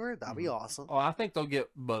receiver, that'd be awesome. Oh, I think they'll get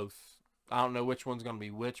both. I don't know which one's going to be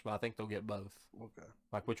which, but I think they'll get both. Okay.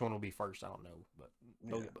 Like which one will be first, I don't know, but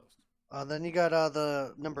they'll get both. Then you got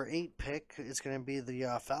the number 8 pick. It's going to be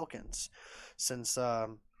the Falcons. Since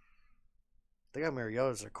they got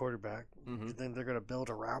Mariota as their quarterback. You think they're going to build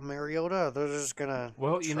around Mariota? Or they're just going to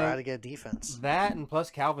try to get defense? That and plus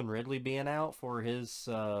Calvin Ridley being out for his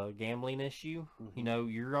gambling issue.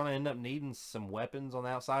 You're going to end up needing some weapons on the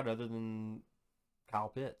outside other than Kyle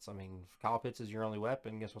Pitts. I mean, if Kyle Pitts is your only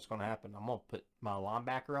weapon, guess what's going to happen? I'm going to put my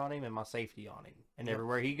linebacker on him and my safety on him. And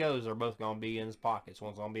everywhere he goes, they're both going to be in his pockets.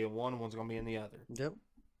 One's going to be in one, one's going to be in the other. Yep.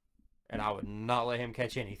 And I would not let him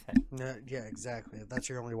catch anything. Yeah, exactly. If that's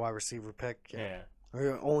your only wide receiver pick, Yeah. or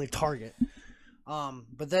your only target.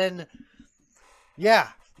 But then, yeah,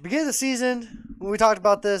 beginning of the season when we talked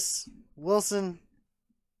about this, Wilson,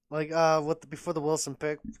 before the Wilson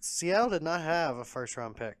pick, Seattle did not have a first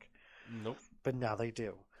round pick, Nope. but now they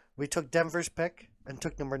do. We took Denver's pick and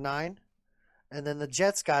took number 9, and then the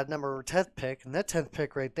Jets got number 10th pick, and that 10th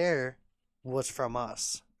pick right there was from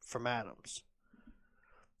us, from Adams.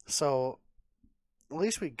 So at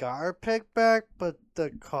least we got our pick back, but the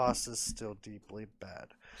cost is still deeply bad.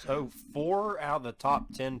 So 4 out of the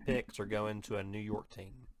top 10 picks are going to a New York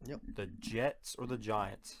team. Yep. The Jets or the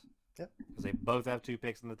Giants. Yep. Because they both have 2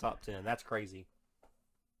 picks in the top 10. That's crazy.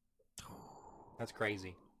 That's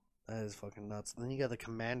crazy. That is fucking nuts. And then you got the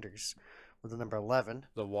Commanders with the number 11.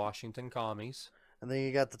 The Washington Commies. And then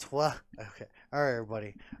you got the 12. Okay. All right,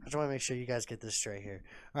 everybody. I just want to make sure you guys get this straight here.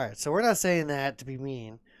 All right. So we're not saying that to be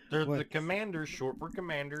mean. They're the Commanders, short for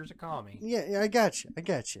Commanders, a commie. Yeah, I got you.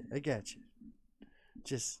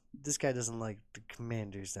 Just, this guy doesn't like the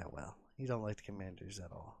Commanders that well. He don't like the Commanders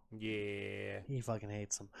at all. Yeah. He fucking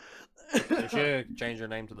hates them. They should change their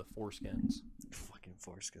name to the Foreskins. Fucking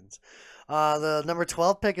foreskins. The number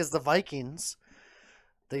 12 pick is the Vikings.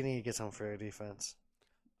 They need to get something for their defense.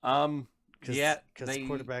 Yeah. Because the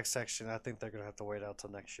quarterback section, I think they're going to have to wait out till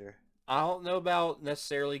next year. I don't know about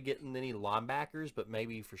necessarily getting any linebackers, but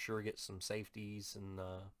maybe for sure get some safeties and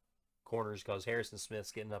corners because Harrison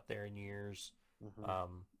Smith's getting up there in years.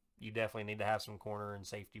 Mm-hmm. You definitely need to have some corner and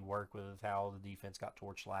safety work with how the defense got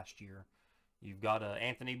torched last year. You've got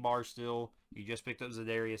Anthony Barstool. You just picked up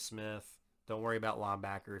Zadarius Smith. Don't worry about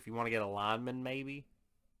linebacker. If you want to get a lineman, maybe.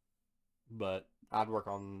 But I'd work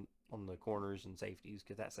on the corners and safeties,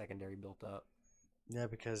 get that secondary built up. Yeah,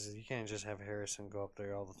 because you can't just have Harrison go up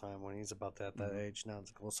there all the time when he's about that age now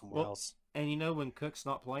to go somewhere else. And when Cook's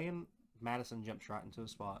not playing, Madison jumps right into a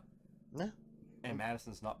spot. Yeah. And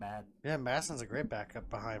Madison's not bad. Yeah, Madison's a great backup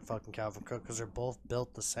behind fucking Calvin Cook because they're both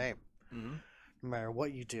built the same. Mm-hmm. No matter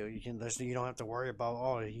what you do, you don't have to worry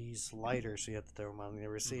about, he's lighter, so you have to throw him on the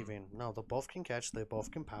receiving. Mm-hmm. No, they both can catch, they both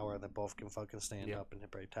can power, they both can fucking stand up and hit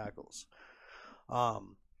break tackles.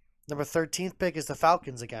 Number 13th pick is the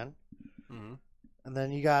Falcons again. Mm-hmm. And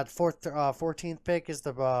then you got 14th pick is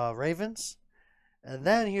the Ravens. And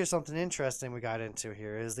then here's something interesting we got into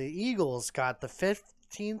here is the Eagles got the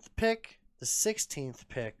 15th pick, the 16th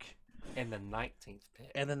pick, and the 19th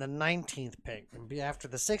pick. And then the 19th pick. And after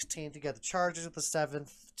the 16th, you got the Chargers with the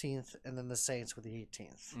 17th, and then the Saints with the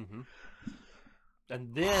 18th. Mm-hmm.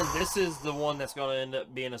 And then this is the one that's going to end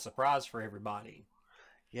up being a surprise for everybody.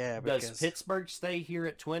 Yeah, Does Pittsburgh stay here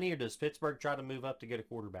at 20, or does Pittsburgh try to move up to get a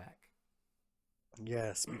quarterback?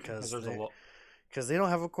 Yes, because they don't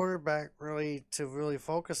have a quarterback to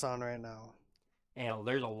focus on right now. And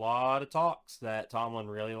there's a lot of talks that Tomlin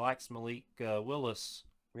really likes Malik Willis.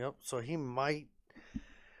 Yep, so he might.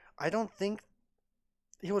 I don't think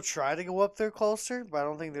he will try to go up there closer, but I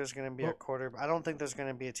don't think there's going to be I don't think there's going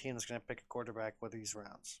to be a team that's going to pick a quarterback with these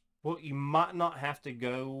rounds. Well, you might not have to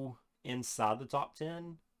go inside the top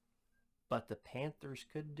 10, but the Panthers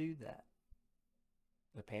could do that.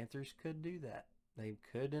 They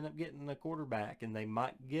could end up getting a quarterback, and they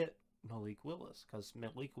might get Malik Willis, because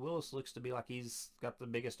Malik Willis looks to be like he's got the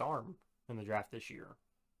biggest arm in the draft this year.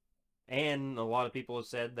 And a lot of people have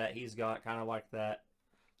said that he's got kind of like that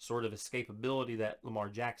sort of escapability that Lamar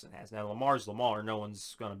Jackson has. Now, Lamar's Lamar. No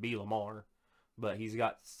one's going to be Lamar. But he's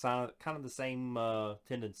got kind of the same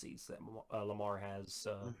tendencies that Lamar has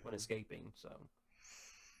when escaping. So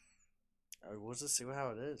we'll just see how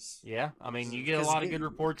it is. Yeah, I mean, you get a lot of good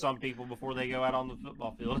reports on people before they go out on the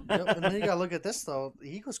football field. Yep, and then you got to look at this, though. The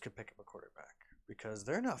Eagles could pick up a quarterback because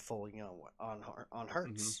they're not fully on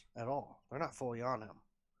Hurts at all. They're not fully on him.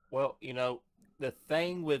 Well, the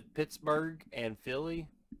thing with Pittsburgh and Philly,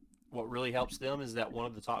 what really helps them is that one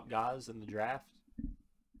of the top guys in the draft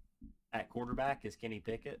at quarterback is Kenny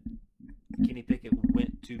Pickett. Kenny Pickett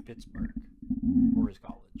went to Pittsburgh for his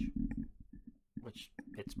college, which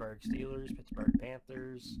Pittsburgh Steelers, Pittsburgh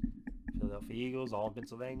Panthers, Philadelphia Eagles, all in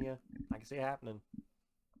Pennsylvania. I can see it happening.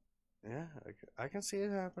 Yeah, I can see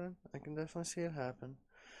it happening. I can definitely see it happen.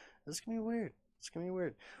 It's going to be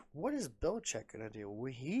weird. What is Belichick going to do?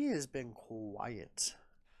 He has been quiet.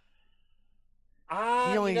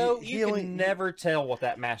 You can never tell what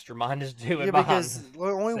that mastermind is doing. Yeah, because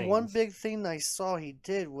only one big thing I saw he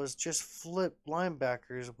did was just flip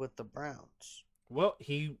linebackers with the Browns. Well,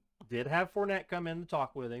 he did have Fournette come in to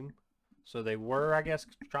talk with him, So they were, I guess,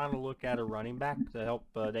 trying to look at a running back to help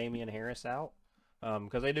Damian Harris out,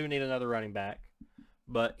 because they do need another running back.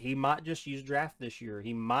 But he might just use draft this year.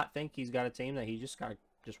 He might think he's got a team that he just got to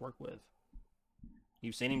just work with.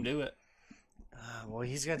 You've seen him do it. Well,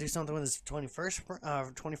 he's got to do something with his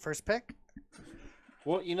 21st pick.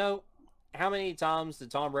 Well, you know, how many times did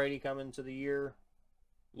Tom Brady come into the year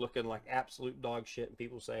looking like absolute dog shit, and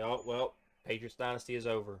people say, "Oh, well, Patriots dynasty is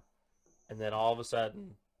over," and then all of a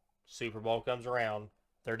sudden, Super Bowl comes around,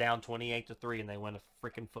 they're down 28-3, and they win a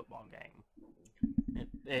freaking football game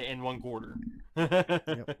in one quarter.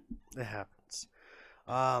 Yep, it happens.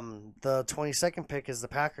 The 22nd pick is the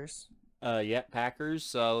Packers. Yeah,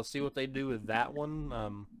 Packers. Let's see what they do with that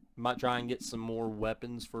one. Might try and get some more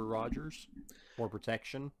weapons for Rodgers, more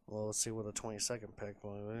protection. Well, let's see what the 22nd pick.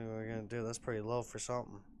 What are we gonna do? That's pretty low for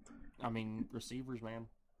something. I mean, receivers, man.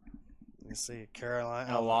 Let's see, Carolina.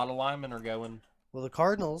 And a lot of linemen are going. Well, the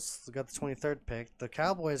Cardinals got the 23rd pick. The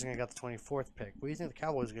Cowboys are gonna got the 24th pick. What do you think the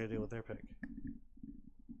Cowboys are gonna do with their pick?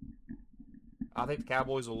 I think the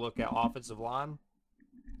Cowboys will look at offensive line.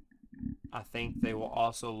 I think they will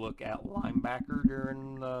also look at linebacker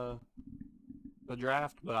during the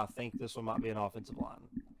draft, but I think this one might be an offensive line.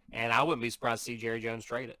 And I wouldn't be surprised to see Jerry Jones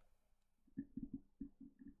trade it.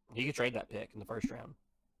 He could trade that pick in the first round.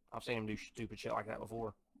 I've seen him do stupid shit like that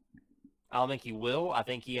before. I don't think he will. I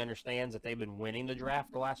think he understands that they've been winning the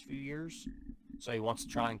draft the last few years. So he wants to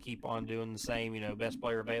try and keep on doing the same, best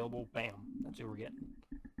player available. Bam. That's who we're getting.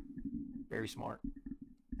 Very smart.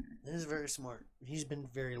 It is very smart. He's been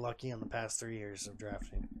very lucky in the past 3 years of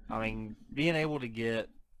drafting. I mean, being able to get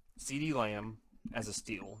CeeDee Lamb as a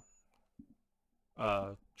steal,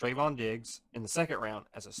 Trayvon Diggs in the second round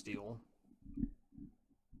as a steal,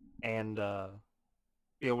 and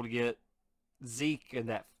be able to get Zeke in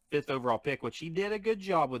that 5th overall pick, which he did a good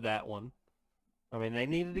job with that one. I mean, they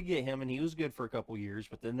needed to get him, and he was good for a couple years,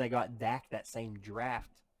 but then they got Dak that same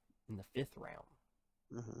draft in the 5th round.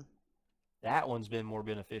 Mm-hmm. That one's been more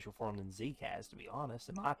beneficial for him than Zeke has, to be honest,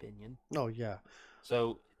 in my opinion. Oh, yeah.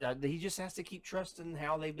 So he just has to keep trusting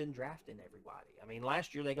how they've been drafting everybody. I mean,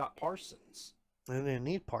 last year they got Parsons. And they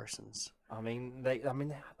need Parsons. I mean,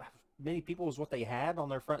 many people was what they had on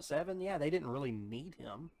their front seven. Yeah, they didn't really need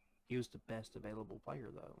him. He was the best available player,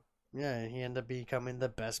 though. Yeah, and he ended up becoming the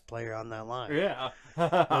best player on that line. Yeah,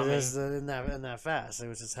 in that fast. It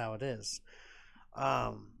was just how it is.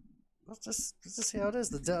 Let's just see how it is.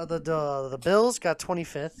 The Bills got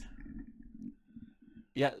 25th.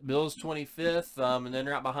 Yeah, Bills 25th, and then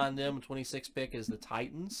right behind them, 26th pick is the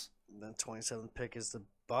Titans. Then 27th pick is the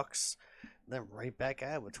Bucks. Then right back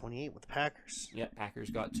at it with 28 with the Packers. Yeah, Packers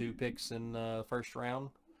got 2 picks in the first round.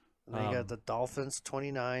 And then you got the Dolphins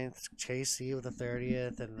 29th, KC with the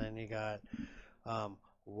 30th, and then you got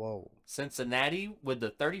Cincinnati with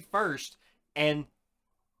the 31st. And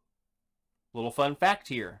little fun fact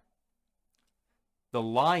here. The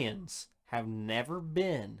Lions have never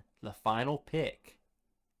been the final pick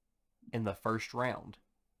in the first round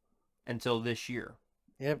until this year.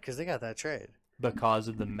 Yeah, because they got that trade. Because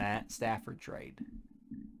of the Matt Stafford trade.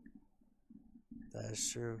 That is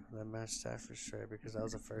true. That Matt Stafford trade, because that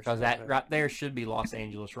was the first. Because that right there should be Los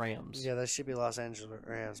Angeles Rams. Yeah, that should be Los Angeles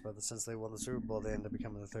Rams, but since they won the Super Bowl, they ended up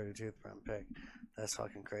becoming the 32th round pick. That's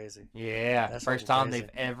fucking crazy. Yeah, That's first fucking time crazy.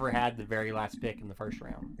 they've ever had the very last pick in the first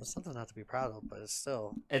round. It's something not to be proud of, but it's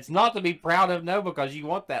still. It's not to be proud of, no, because you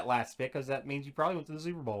want that last pick, because that means you probably went to the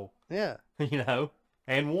Super Bowl. Yeah.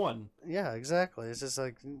 And won. Yeah, exactly. It's just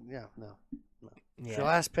like, no. Yeah. Your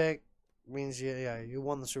last pick means you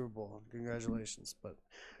won the Super Bowl. Congratulations. But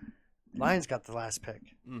Lions got the last pick.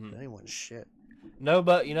 Mm-hmm. They won shit. No,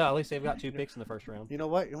 but at least they've got 2 picks in the first round. You know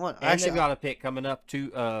what? And Actually, they've got a pick coming up,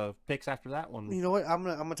 2 picks after that one. You know what? I'm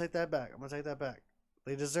gonna take that back.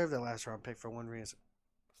 They deserve that last round pick for one reason.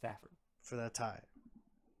 Stafford. For that tie.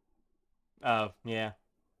 Oh, yeah.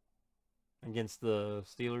 Against the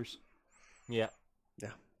Steelers. Yeah. They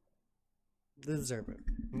deserve it.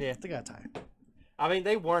 Yeah. They got a tie. I mean,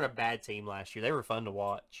 they weren't a bad team last year. They were fun to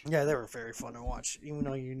watch. Yeah, they were very fun to watch. Even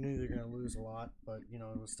though you knew they were gonna lose a lot, but it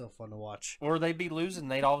was still fun to watch. Or they'd be losing,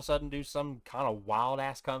 they'd all of a sudden do some kind of wild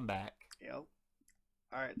ass comeback. Yep. All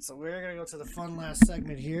right, so we're gonna go to the fun last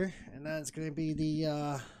segment here, and that's gonna be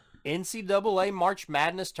the NCAA March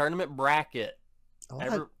Madness tournament bracket.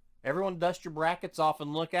 Everyone dust your brackets off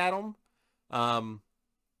and look at them.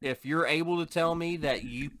 If you're able to tell me that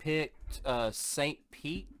you picked St.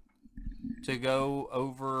 Pete to go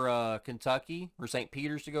over Kentucky, or St.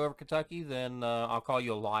 Peter's to go over Kentucky, then I'll call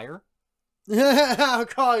you a liar. I'll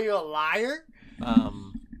call you a liar.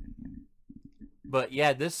 But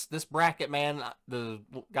yeah, this bracket, man, the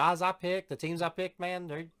guys I picked, the teams I picked,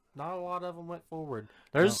 man, Not a lot of them went forward.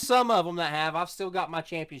 There's some of them that have. I've still got my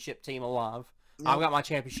championship team alive. Yep. I've got my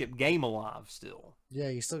championship game alive still. Yeah,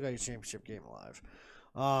 you still got your championship game alive.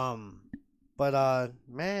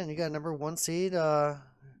 Man, you got number 1 seed,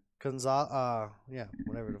 Gonzaga. Yeah,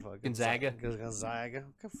 whatever the fuck. Gonzaga. Gonzaga.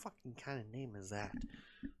 What fucking kind of name is that?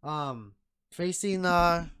 Facing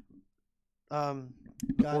The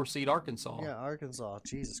 4 seed Arkansas. Yeah, Arkansas.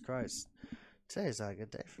 Jesus Christ. Today's not a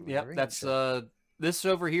good day for me. Yep, that's this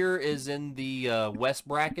over here is in the West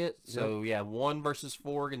bracket. So yeah, 1 versus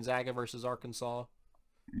 4, Gonzaga versus Arkansas.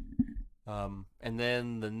 And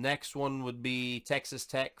then the next one would be Texas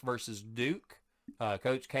Tech versus Duke.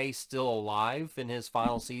 Coach K still alive in his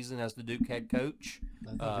final season as the Duke head coach. I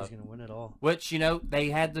think he's going to win it all. Which, you know,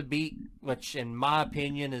 they had to beat, which in my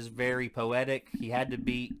opinion is very poetic. He had to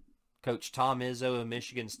beat Coach Tom Izzo of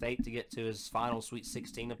Michigan State to get to his final Sweet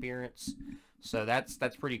 16 appearance. So that's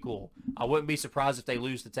pretty cool. I wouldn't be surprised if they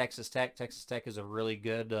lose to Texas Tech. Texas Tech is a really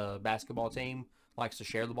good basketball team, likes to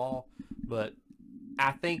share the ball. But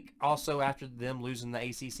I think also after them losing the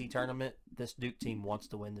ACC tournament, this Duke team wants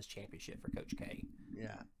to win this championship for Coach K.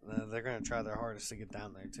 Yeah, they're going to try their hardest to get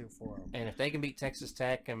down there, too, for them. And if they can beat Texas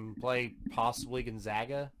Tech and play possibly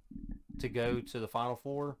Gonzaga to go to the Final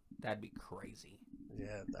Four, that'd be crazy.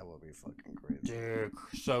 Yeah, that would be fucking crazy. Dude,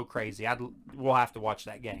 so crazy. We'll have to watch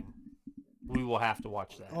that game. We will have to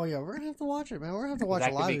watch that. Oh, yeah, we're going to have to watch it, man. We're going to have to watch a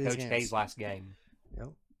lot of That these could be Coach games. K's last game. Yep,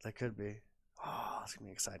 that could be. Oh, it's going to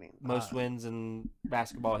be exciting. Most wins in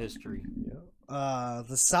basketball history. Yep.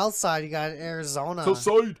 The South Side, you got Arizona.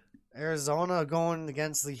 Southside. Arizona going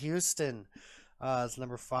against the Houston. It's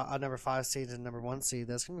number 5 seed and number 1 seed.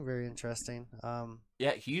 That's going to be very interesting.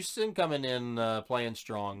 Yeah, Houston coming in playing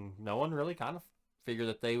strong. No one really kind of figured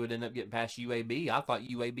that they would end up getting past UAB. I thought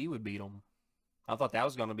UAB would beat them. I thought that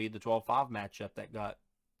was going to be the 12-5 matchup that got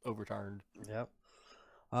overturned. Yep.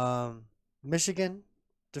 Michigan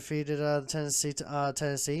defeated Tennessee.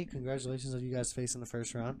 Congratulations on you guys facing the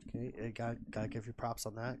first round. Okay, gotta give you props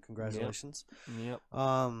on that. Congratulations. Yep.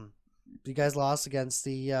 You guys lost against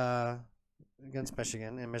against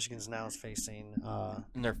Michigan, and Michigan's now is facing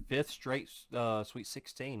in their 5th straight Sweet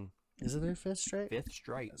 16. Is it their 5th straight? 5th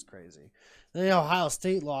straight. That's crazy. Then Ohio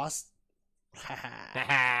State lost.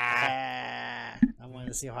 I wanted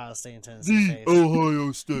to see Ohio State and Tennessee face.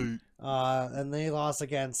 Ohio State. And they lost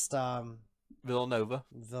against Villanova.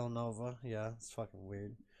 Yeah, it's fucking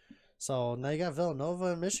weird. So now you got Villanova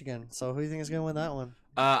and Michigan. So who do you think is gonna win that one?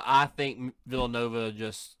 I think Villanova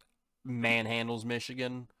just manhandles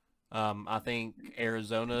Michigan. I think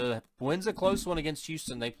Arizona wins a close one against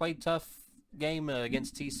Houston. They played tough game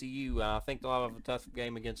against TCU. I think they'll have a tough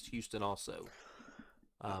game against Houston also.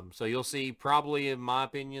 So you'll see probably, in my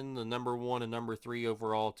opinion, the number 1 and number 3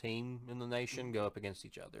 overall team in the nation go up against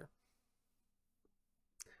each other.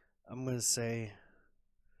 I'm gonna say,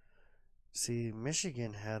 see,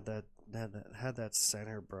 Michigan had that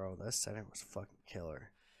center, bro. That center was fucking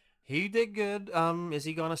killer. He did good. Is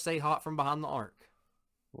he gonna stay hot from behind the arc?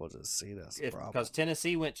 We'll just see. That's the problem. Because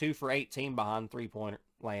Tennessee went 2 for 18 behind 3-point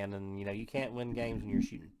land, and you can't win games when you're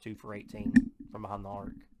shooting 2 for 18 from behind the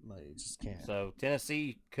arc. No, you just can't. So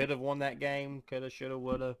Tennessee could have won that game. Coulda, shoulda,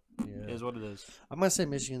 woulda. Yeah. Is what it is. I'm gonna say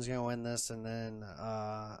Michigan's gonna win this, and then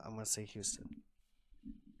I'm gonna say Houston.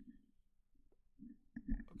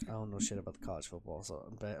 I don't know shit about the college football,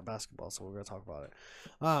 basketball, so we're gonna talk about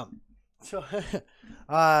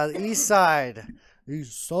it. East side,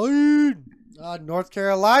 North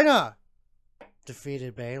Carolina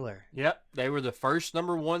defeated Baylor. Yep, they were the first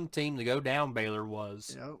number 1 team to go down. Baylor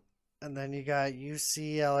was. Yep, and then you got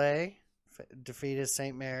UCLA defeated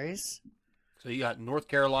St. Mary's. So you got North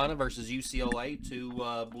Carolina versus UCLA, 2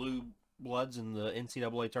 blue bloods in the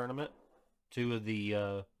NCAA tournament, 2 of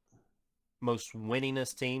the most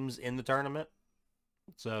winningest teams in the tournament.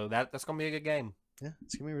 So that's gonna be a good game. Yeah,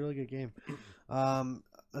 it's gonna be a really good game.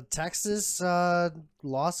 Texas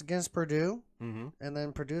lost against Purdue, and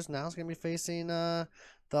then Purdue's now is gonna be facing the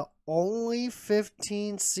only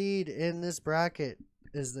 15 seed in this bracket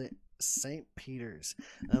is the St. Peter's.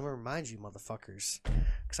 And I'm gonna remind you, motherfuckers,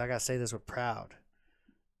 because I gotta say this with proud.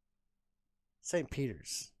 St.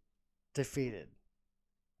 Peter's defeated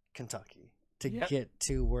Kentucky to get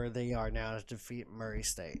to where they are now to defeat Murray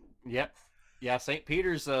State. Yep. Yeah, St.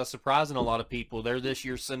 Peter's surprising a lot of people. They're this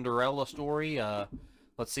year's Cinderella story.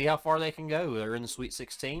 Let's see how far they can go. They're in the Sweet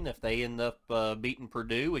 16. If they end up beating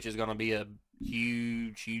Purdue, which is going to be a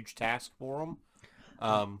huge, huge task for them.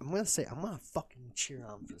 I'm going to fucking cheer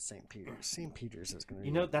on for St. Peter's. St. Peter's is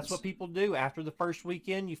going to that's what people do. After the first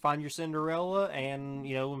weekend, you find your Cinderella, and,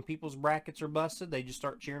 when people's brackets are busted, they just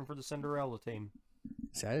start cheering for the Cinderella team.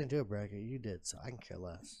 See, I didn't do a bracket. You did, so I can care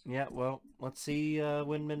less. Yeah, well, let's see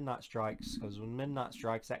when midnight strikes, because when midnight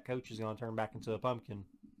strikes, that coach is going to turn back into a pumpkin.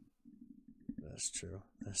 That's true.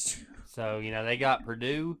 That's true. So, you know, they got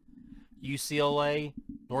Purdue, UCLA,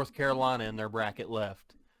 North Carolina in their bracket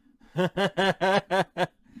left. I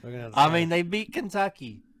mean, they beat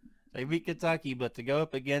Kentucky. They beat Kentucky, but to go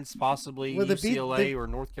up against possibly UCLA or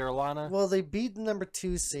North Carolina. Well, they beat the number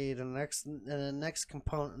 2 seed, and the next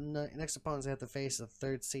opponents they have to face a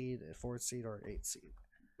 3rd seed, a 4th seed, or 8th seed.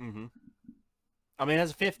 Mm-hmm. I mean,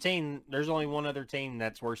 as a 15, there's only one other team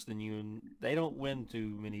that's worse than you, and they don't win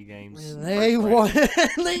too many games. And they won.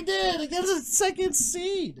 They did against the 2nd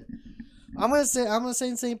seed. I'm gonna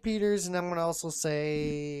say St. Peter's, and I'm gonna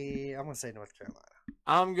say North Carolina.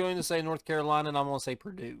 I'm going to say North Carolina, and I'm going to say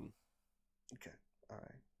Purdue. Okay. All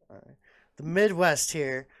right. The Midwest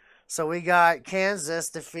here. So we got Kansas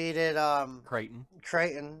defeated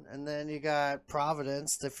Creighton, and then you got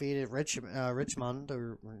Providence defeated Richmond.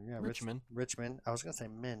 Richmond. I was gonna say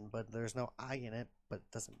Min, but there's no I in it, but it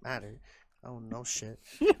doesn't matter. Oh no shit.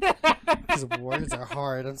 Because words are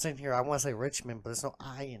hard. I'm saying here I want to say Richmond, but there's no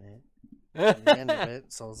I in it. At the end of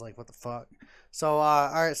it, so I was like, what the fuck? So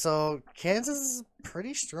all right, so Kansas is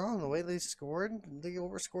pretty strong the way they scored. They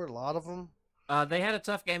overscored a lot of them. They had a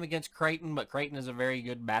tough game against Creighton, but Creighton is a very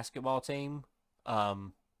good basketball team.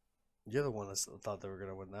 You're the one that thought they were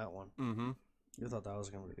gonna win that one. Mm-hmm. You thought that was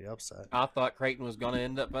gonna be the upset. I thought Creighton was gonna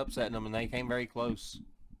end up upsetting them, and they came very close.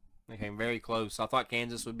 I thought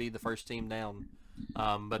Kansas would be the first team down,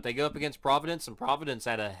 but they go up against Providence, and Providence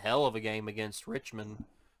had a hell of a game against Richmond.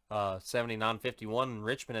 79-51.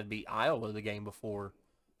 Richmond had beat Iowa the game before,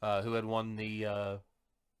 who had won the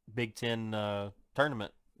Big Ten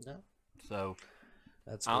tournament. Yeah. So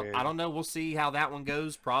that's weird. I don't know. We'll see how that one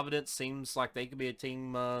goes. Providence seems like they could be a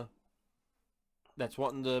team that's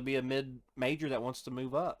wanting to be a mid-major that wants to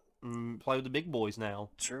move up and play with the big boys now.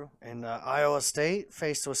 True. And Iowa State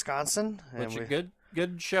faced Wisconsin. Which a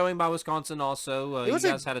good showing by Wisconsin also. You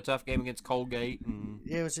guys had a tough game against Colgate. And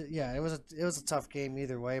it was a tough game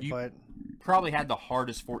either way, but probably had the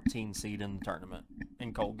hardest 14 seed in the tournament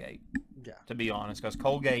in Colgate. Yeah. To be honest, because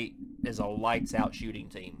Colgate is a lights out shooting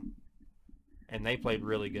team. And they played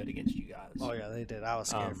really good against you guys. Oh yeah, they did. I was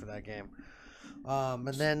scared for that game. And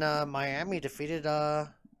then Miami defeated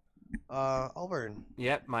Auburn.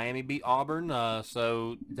 Yep, Miami beat Auburn.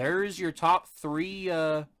 So there's your top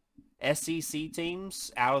 3 SEC teams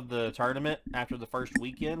out of the tournament after the first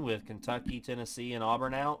weekend with Kentucky, Tennessee, and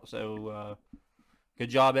Auburn out. So good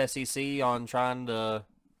job, SEC, on trying to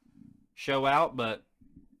show out, but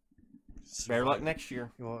better luck next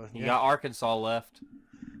year. You got Arkansas left.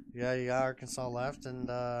 Yeah, you got Arkansas left, and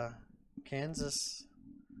Kansas.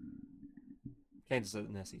 Kansas is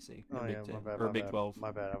an SEC. Oh, yeah, my bad. Or Big 12.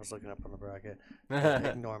 My bad. I was looking up on the bracket.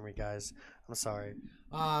 Ignore me, guys. I'm sorry.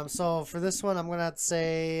 So for this one, I'm going to have to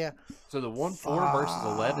say... So the 1-4 versus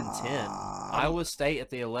 11-10. Iowa State at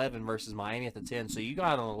the 11 versus Miami at the 10. So you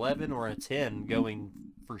got an 11 or a 10 going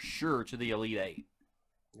for sure to the Elite 8.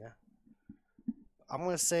 Yeah. I'm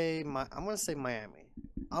going to say Miami. I'm going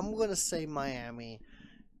to say Miami.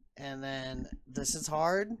 And then this is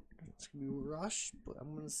hard. It's going to be rushed, but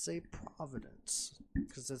I'm going to say Providence.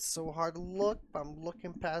 Because it's so hard to look. I'm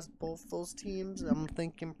looking past both those teams, and I'm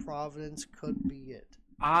thinking Providence could be it.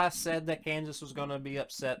 I said that Kansas was going to be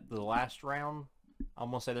upset the last round. I'm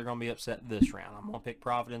going to say they're going to be upset this round. I'm going to pick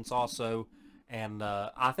Providence also. And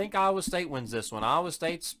I think Iowa State wins this one. Iowa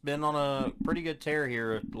State's been on a pretty good tear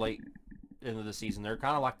here late into the season. They're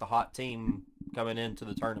kind of like the hot team coming into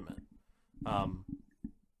the tournament.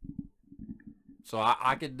 So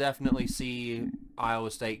I could definitely see Iowa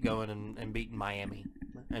State going and beating Miami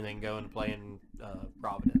and then going and playing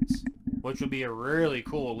Providence, which would be a really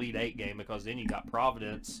cool Elite 8 game because then you got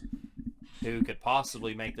Providence, who could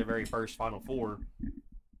possibly make their very first Final Four,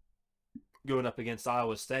 going up against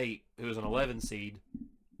Iowa State, who is an 11 seed,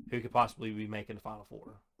 who could possibly be making the Final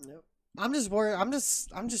Four. Yep. I'm just worried. I'm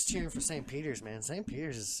just cheering for St. Peter's, man. St.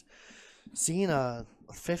 Peter's is seeing a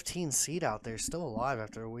 15 seed out there still alive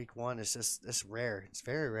after week 1. It's rare. It's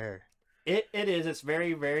very rare. It is. It's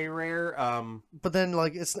very, very rare. But then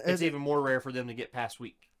like it's even more rare for them to get past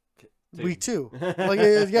week 2. Week 2. Like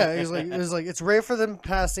it's rare for them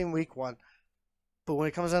passing week 1. But when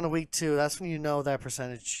it comes down to week 2, that's when you know that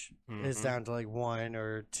percentage is down to like 1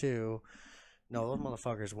 or 2. No, those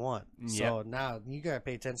motherfuckers won. Yep. So now you gotta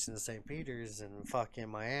pay attention to St. Peter's and fucking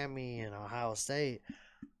Miami and Ohio State.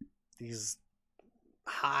 These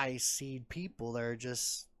high seed people that are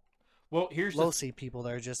just low seed people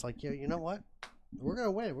that are just like, yeah, you know what? We're gonna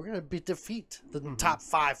win. We're gonna defeat the top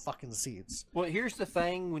 5 fucking seeds. Well, here's the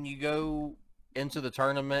thing: when you go into the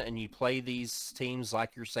tournament and you play these teams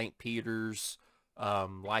like your St. Peter's,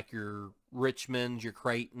 like your Richmonds, your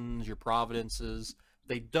Creightons, your Providences,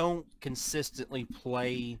 they don't consistently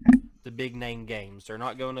play the big name games. They're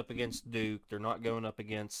not going up against Duke. They're not going up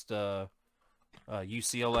against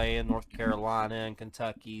UCLA and North Carolina and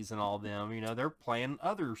Kentucky's and all them. You know, they're playing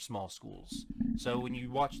other small schools. So when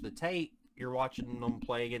you watch the tape, you're watching them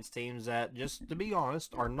play against teams that, just to be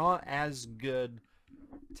honest, are not as good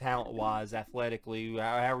talent-wise, athletically,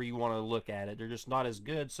 however you want to look at it. They're just not as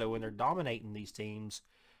good. So when they're dominating these teams,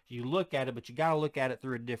 you look at it, but you got to look at it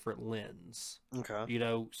through a different lens. Okay. You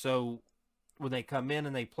know, so when they come in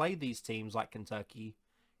and they play these teams like Kentucky,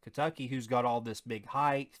 who's got all this big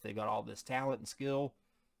height, they got all this talent and skill.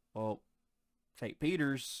 Well, St.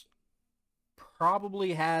 Peter's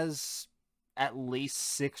probably has at least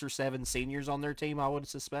 6 or 7 seniors on their team, I would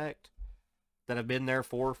suspect, that have been there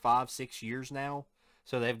 4, 5, 6 years now.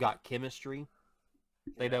 So they've got chemistry.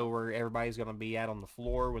 They know where everybody's going to be at on the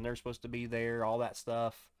floor when they're supposed to be there, all that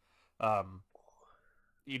stuff.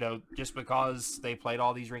 You know, just because they played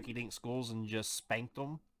all these rinky-dink schools and just spanked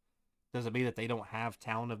them doesn't mean that they don't have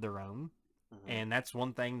talent of their own. Mm-hmm. And that's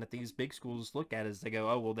one thing that these big schools look at is they go,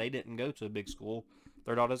 oh, well, they didn't go to a big school.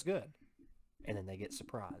 They're not as good. And then they get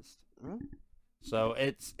surprised. Mm-hmm. So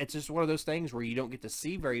it's just one of those things where you don't get to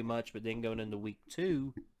see very much, but then going into week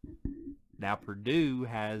 2, now Purdue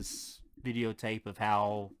has videotape of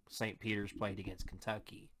how St. Peter's played against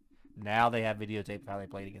Kentucky. Now they have videotape of how they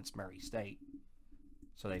played against Murray State.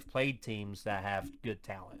 So they've played teams that have good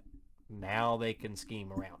talent. Now they can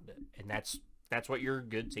scheme around it. And that's what your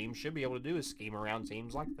good team should be able to do, is scheme around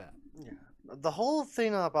teams like that. Yeah. The whole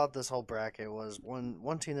thing about this whole bracket was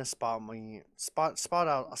one team to spot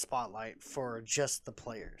out a spotlight for just the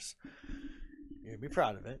players. You're gonna be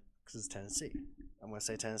proud of it because it's Tennessee. I'm gonna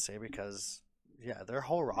say Tennessee because their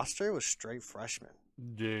whole roster was straight freshmen.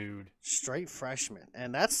 Dude. Straight freshmen.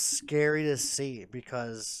 And that's scary to see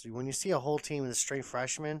because when you see a whole team of straight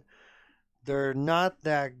freshmen, they're not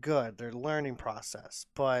that good. They're learning process.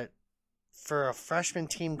 But for a freshman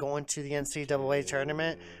team going to the NCAA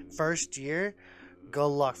tournament first year, good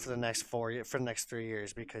luck for the next 3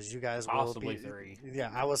 years because you guys Possibly will be 3. Yeah,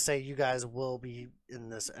 I would say you guys will be in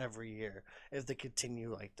this every year if they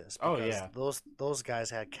continue like this. Oh, yeah. Those guys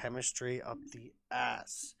had chemistry up the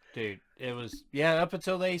ass. Dude, it was up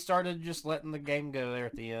until they started just letting the game go there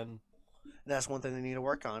at the end. And that's one thing they need to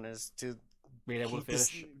work on is to being able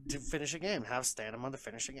to finish a game, have stamina to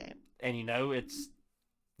finish a game. And you know, it's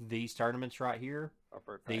these tournaments right here,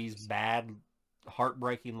 these bad,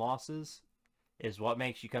 heartbreaking losses, is what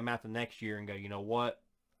makes you come out the next year and go, you know what?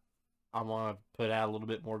 I want to put out a little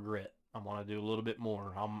bit more grit. I want to do a little bit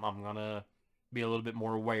more. I'm gonna be a little bit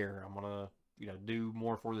more aware. I'm gonna do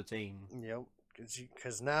more for the team. Yep.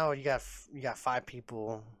 Because now you got 5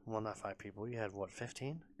 people. Well, not 5 people. You had what,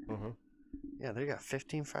 15? Mm-hmm. Yeah, they got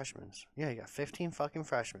 15 freshmen. Yeah, you got 15 fucking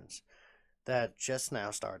freshmen that just now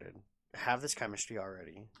started, have this chemistry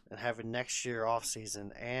already, and have it next year off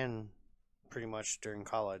season and pretty much during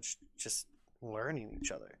college, just learning each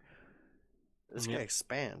other. It's gonna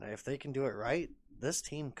expand. If they can do it right, this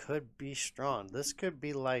team could be strong. This could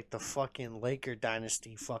be like the fucking Laker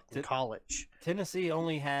dynasty fucking college. Tennessee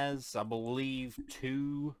only has, I believe,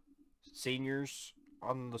 2 seniors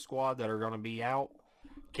on the squad that are going to be out.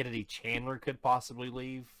 Kennedy Chandler could possibly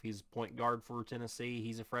leave. He's point guard for Tennessee.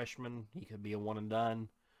 He's a freshman. He could be a one and done.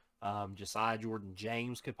 Josiah Jordan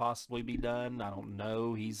James could possibly be done. I don't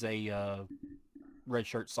know. He's a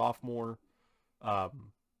redshirt sophomore.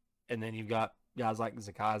 And then you've got guys like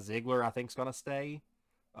Zakai Ziegler, I think, is going to stay.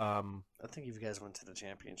 I think if you guys went to the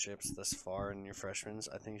championships this far in your freshmen,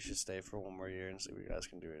 I think you should stay for one more year and see what you guys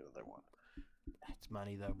can do another one. That's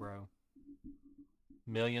money, though, bro.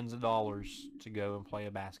 Millions of dollars to go and play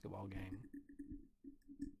a basketball game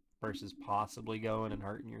versus possibly going and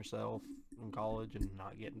hurting yourself in college and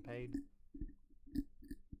not getting paid.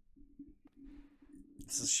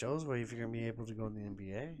 This shows where if you're going to be able to go in the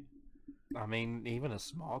NBA. I mean, even a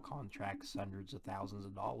small contract's hundreds of thousands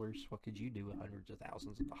of dollars. What could you do with hundreds of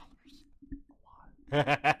thousands of dollars? A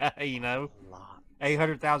lot. You know? A lot.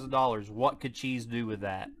 $800,000. What could Cheese do with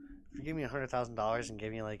that? If you give me $100,000 and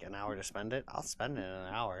give me like an hour to spend it, I'll spend it in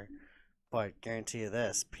an hour. But guarantee you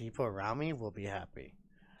this, people around me will be happy.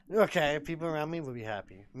 Okay, people around me will be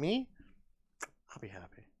happy. Me? I'll be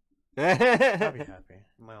happy. I'll be happy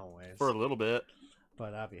in my own ways. For a little bit.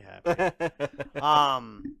 but I'll be happy.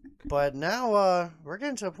 But now we're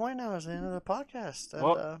getting to a point now. It's the end of the podcast. And,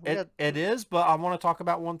 Well, it is, but I want to talk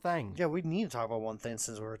about one thing. yeah, we need to talk about one thing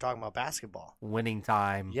since we were talking about basketball. Winning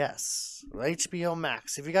time. Yes, HBO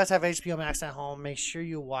Max. If you guys have HBO Max at home, make sure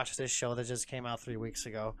you watch this show that just came out 3 weeks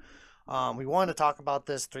ago. We wanted to talk about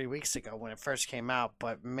this 3 weeks ago when it first came out,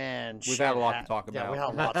 but man, We've had a lot to talk about. Yeah, we had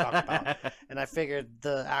a lot to talk about. And I figured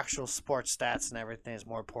the actual sports stats and everything is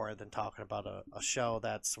more important than talking about a show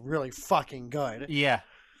that's really fucking good. Yeah.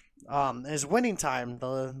 Is Winning Time,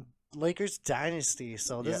 the Lakers dynasty.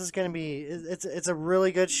 So this Yeah. is going to be it's a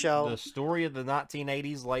really good show. The story of the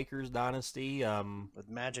 1980s Lakers dynasty. With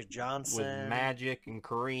Magic Johnson, With Magic and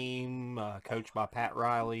Kareem, coached by Pat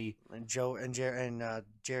Riley. and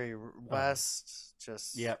Jerry West.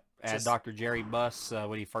 And Dr. Jerry Buss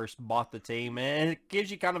when he first bought the team, and it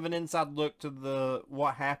gives you kind of an inside look to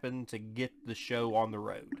what happened to get the show on the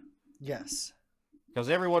road. Yes. Because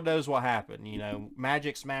everyone knows what happened. You know,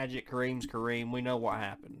 Magic's Magic, Kareem's Kareem. We know what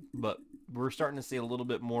happened, but we're starting to see a little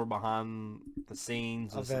bit more behind the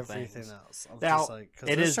scenes Of some everything things. else. Now,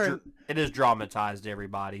 it is dramatized,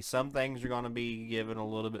 everybody. Some things are going to be given a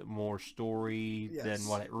little bit more story than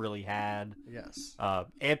what it really had. Yes.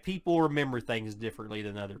 And people remember things differently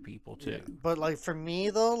than other people, too. Yeah. But, like, for me,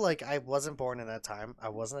 though, like, I wasn't born in that time. I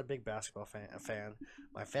wasn't a big basketball fan.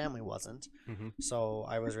 My family wasn't. Mm-hmm. So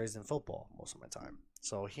I was raised in football most of my time.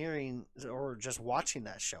 So hearing or just watching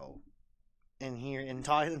that show and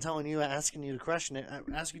telling you, asking you a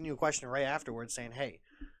question right afterwards saying, hey,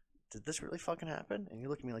 did this really fucking happen? And you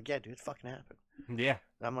look at me like, yeah, dude, it fucking happened. Yeah.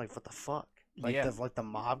 And I'm like, what the fuck? Like, the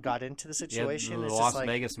mob got into the situation. Yeah, the it's Las just like,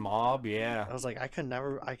 Vegas mob, yeah. I was like, I can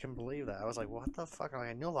believe that. I was like, what the fuck? Like,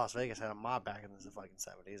 I knew Las Vegas had a mob back in the fucking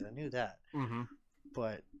 70s. I knew that. Mm-hmm.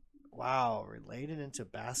 But, wow, related into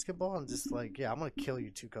basketball, I'm just like, yeah, I'm going to kill you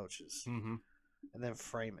two coaches. Mm-hmm. And then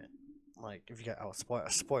frame it. Like, if you got,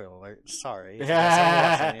 spoiler alert, sorry.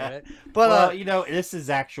 But, well, you know, this is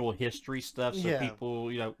actual history stuff, so Yeah.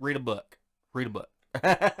 people, you know, read a book. Read a book.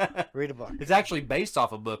 read a book. It's actually based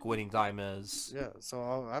off a book, Winning Time is. Yeah,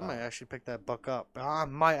 so I might actually pick that book up. I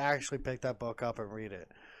might actually pick that book up and read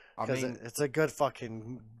it. I Because mean, it's a good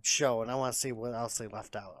fucking show, and I want to see what else they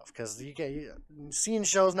left out of. Because seeing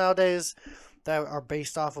shows nowadays that are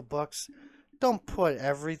based off of books, don't put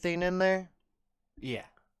everything in there yeah.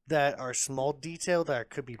 that are small detailed that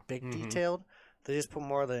could be big Mhm. detailed. They just put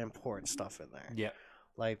more of the important stuff in there. Yeah.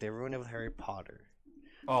 Like they ruined it with Harry Potter.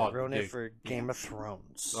 Oh, They ruined dude. it for Game of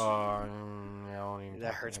Thrones. I don't even That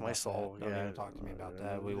talk to hurts me my about soul. that. Don't Yeah. even talk to me about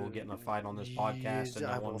that. We will get in a fight on this podcast, and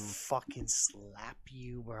I no will one, fucking slap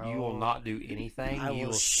you, bro. you will not do anything. I You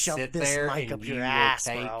will will shove sit this there mic and up you your will ass,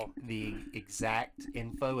 take bro. the exact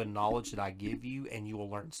info and knowledge that I give you, and you will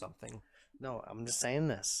learn something. No, I'm just saying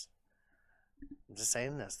this.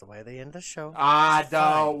 The way they end the show. I it's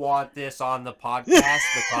don't fine. want this on the podcast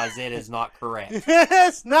because it is not correct.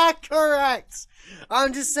 It's not correct.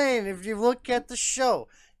 I'm just saying, if you look at the show,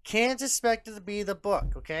 can't expect it to be the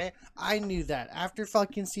book, okay? I knew that after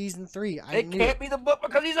fucking season 3. It can't be the book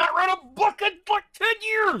because he's not read a book in like 10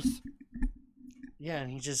 years. Yeah,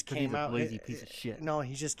 and he just 'Cause came he's a out. lazy piece of shit. No,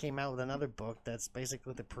 he just came out with another book that's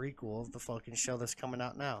basically the prequel of the fucking show that's coming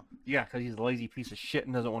out now. Yeah, because he's a lazy piece of shit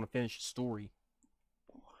and doesn't want to finish the story.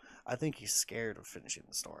 I think he's scared of finishing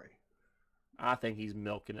the story. I think he's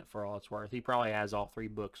milking it for all it's worth. He probably has all 3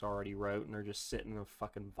 books already wrote, and they're just sitting in a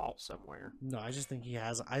fucking vault somewhere. No, I just think he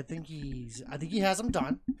has. I think he has them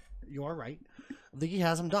done. You are right. I think he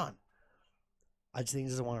has them done. I just think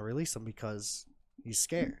he doesn't want to release them because he's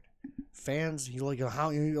scared. Fans, you look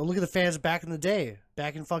at the fans back in the day,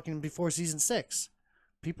 back in fucking before season 6.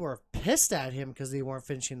 People are pissed at him because they weren't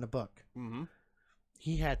finishing the book. Mm-hmm.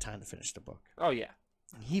 He had time to finish the book. Oh, yeah.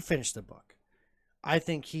 He finished the book. I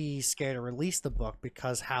think he's scared to release the book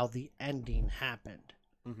because how the ending happened.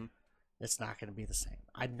 Mm-hmm. It's not going to be the same.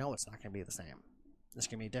 I know it's not going to be the same. It's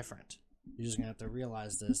going to be different. You're just going to have to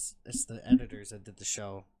realize this. It's the editors that did the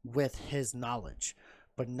show with his knowledge,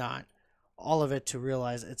 but not all of it to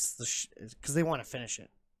realize it's because they want to finish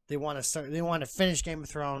it. They want to finish Game of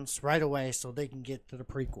Thrones right away so they can get to the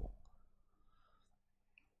prequel.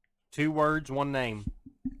 2 words, 1 name.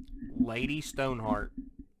 Lady Stoneheart.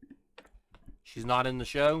 She's not in the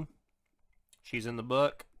show. She's in the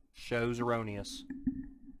book. Show's erroneous.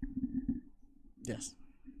 Yes.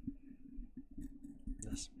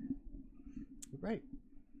 Yes. You're right.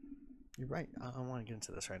 You're right. I don't want to get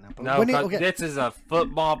into this right now. But No, okay. this is a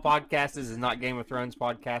football podcast. This is not Game of Thrones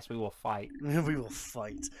podcast. We will fight. We will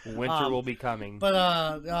fight. Winter will be coming.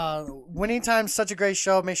 But Winning Time's such a great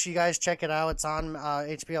show. Make sure you guys check it out. It's on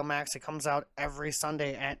HBO Max. It comes out every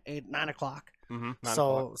Sunday at 9 o'clock. Mm-hmm.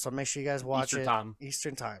 So make sure you guys watch Eastern it time.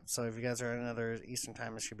 Eastern time. So if you guys are in another Eastern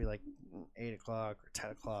time, it should be like 8 o'clock or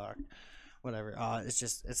 10 o'clock, whatever.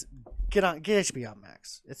 It's get HBO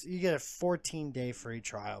Max. You get a 14-day free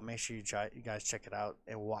trial. Make sure you guys check it out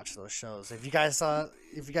and watch those shows. If you guys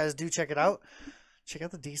do check it out, check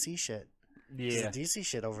out the DC shit. Yeah. The DC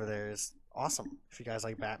shit over there is awesome. If you guys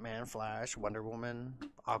like Batman, Flash, Wonder Woman,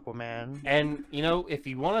 Aquaman. And, if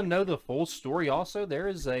you want to know the full story also, there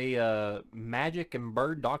is a Magic and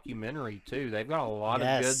Bird documentary, too. They've got a lot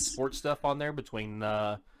of good sports stuff on there between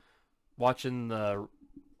watching the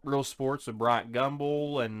Real Sports with Bryant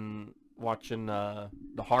Gumbel and watching the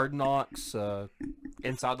Hard Knocks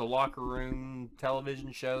Inside the Locker Room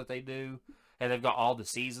television show that they do. And they've got all the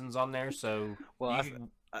seasons on there, so... Well,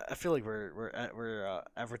 I feel like we're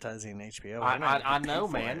advertising HBO. I know,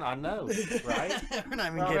 man. I know, right? We're not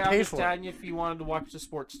even Well, getting I'm paid just for telling it. you, if you wanted to watch the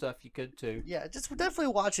sports stuff, you could too. Yeah, just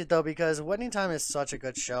definitely watch it though, because Wedding Time is such a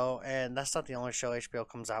good show, and that's not the only show HBO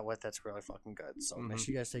comes out with that's really fucking good. So make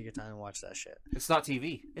sure you guys take your time and watch that shit. It's not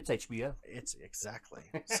TV. It's HBO. It's exactly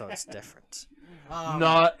so it's different.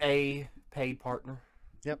 Not a paid partner.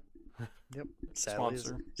 Yep. Sadly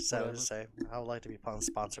Sponsor, to whatever. say, I would like to be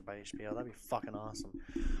sponsored by HBO. That'd be fucking awesome.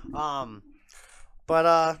 But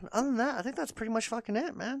other than that, I think that's pretty much fucking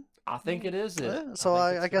it, man. I think it is it. Yeah, so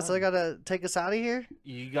I guess I gotta take us out of here.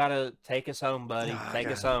 You gotta take us home, buddy. Take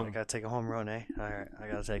us home. I gotta take a home run, eh? All right, I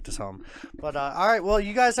gotta take this home. But all right, well,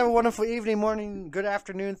 you guys have a wonderful evening, morning, good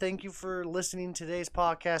afternoon. Thank you for listening to today's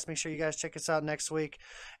podcast. Make sure you guys check us out next week,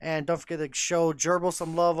 and don't forget to show Gerbil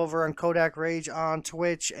some love over on Kodak Rage on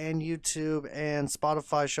Twitch and YouTube and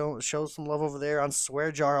Spotify. Show some love over there on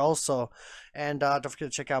Swear Jar also, and don't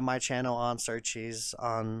forget to check out my channel on Searchies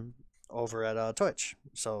on over at Twitch.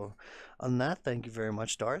 So on that, thank you very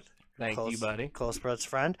much, Darth. Thank you, buddy. Close brother's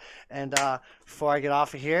friend. And before I get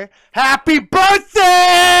off of here, happy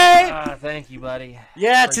birthday! Thank you, buddy.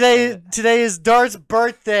 Yeah, Appreciate today is Darth's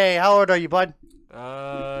birthday. How old are you, bud?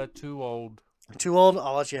 Too old. Too old?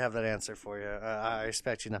 I'll let you have that answer for you. I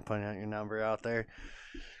expect you not putting out your number out there,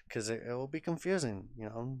 because it will be confusing.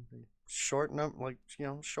 Short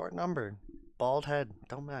number, bald head.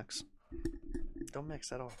 Don't mix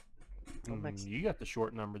at all. Don't mix. You got the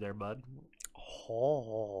short number there, bud.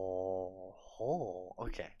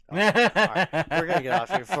 Okay. All right. We're gonna get off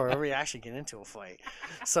here before we actually get into a fight.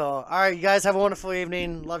 So, all right, you guys have a wonderful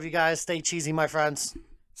evening. Love you guys. Stay cheesy, my friends.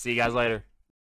 See you guys later.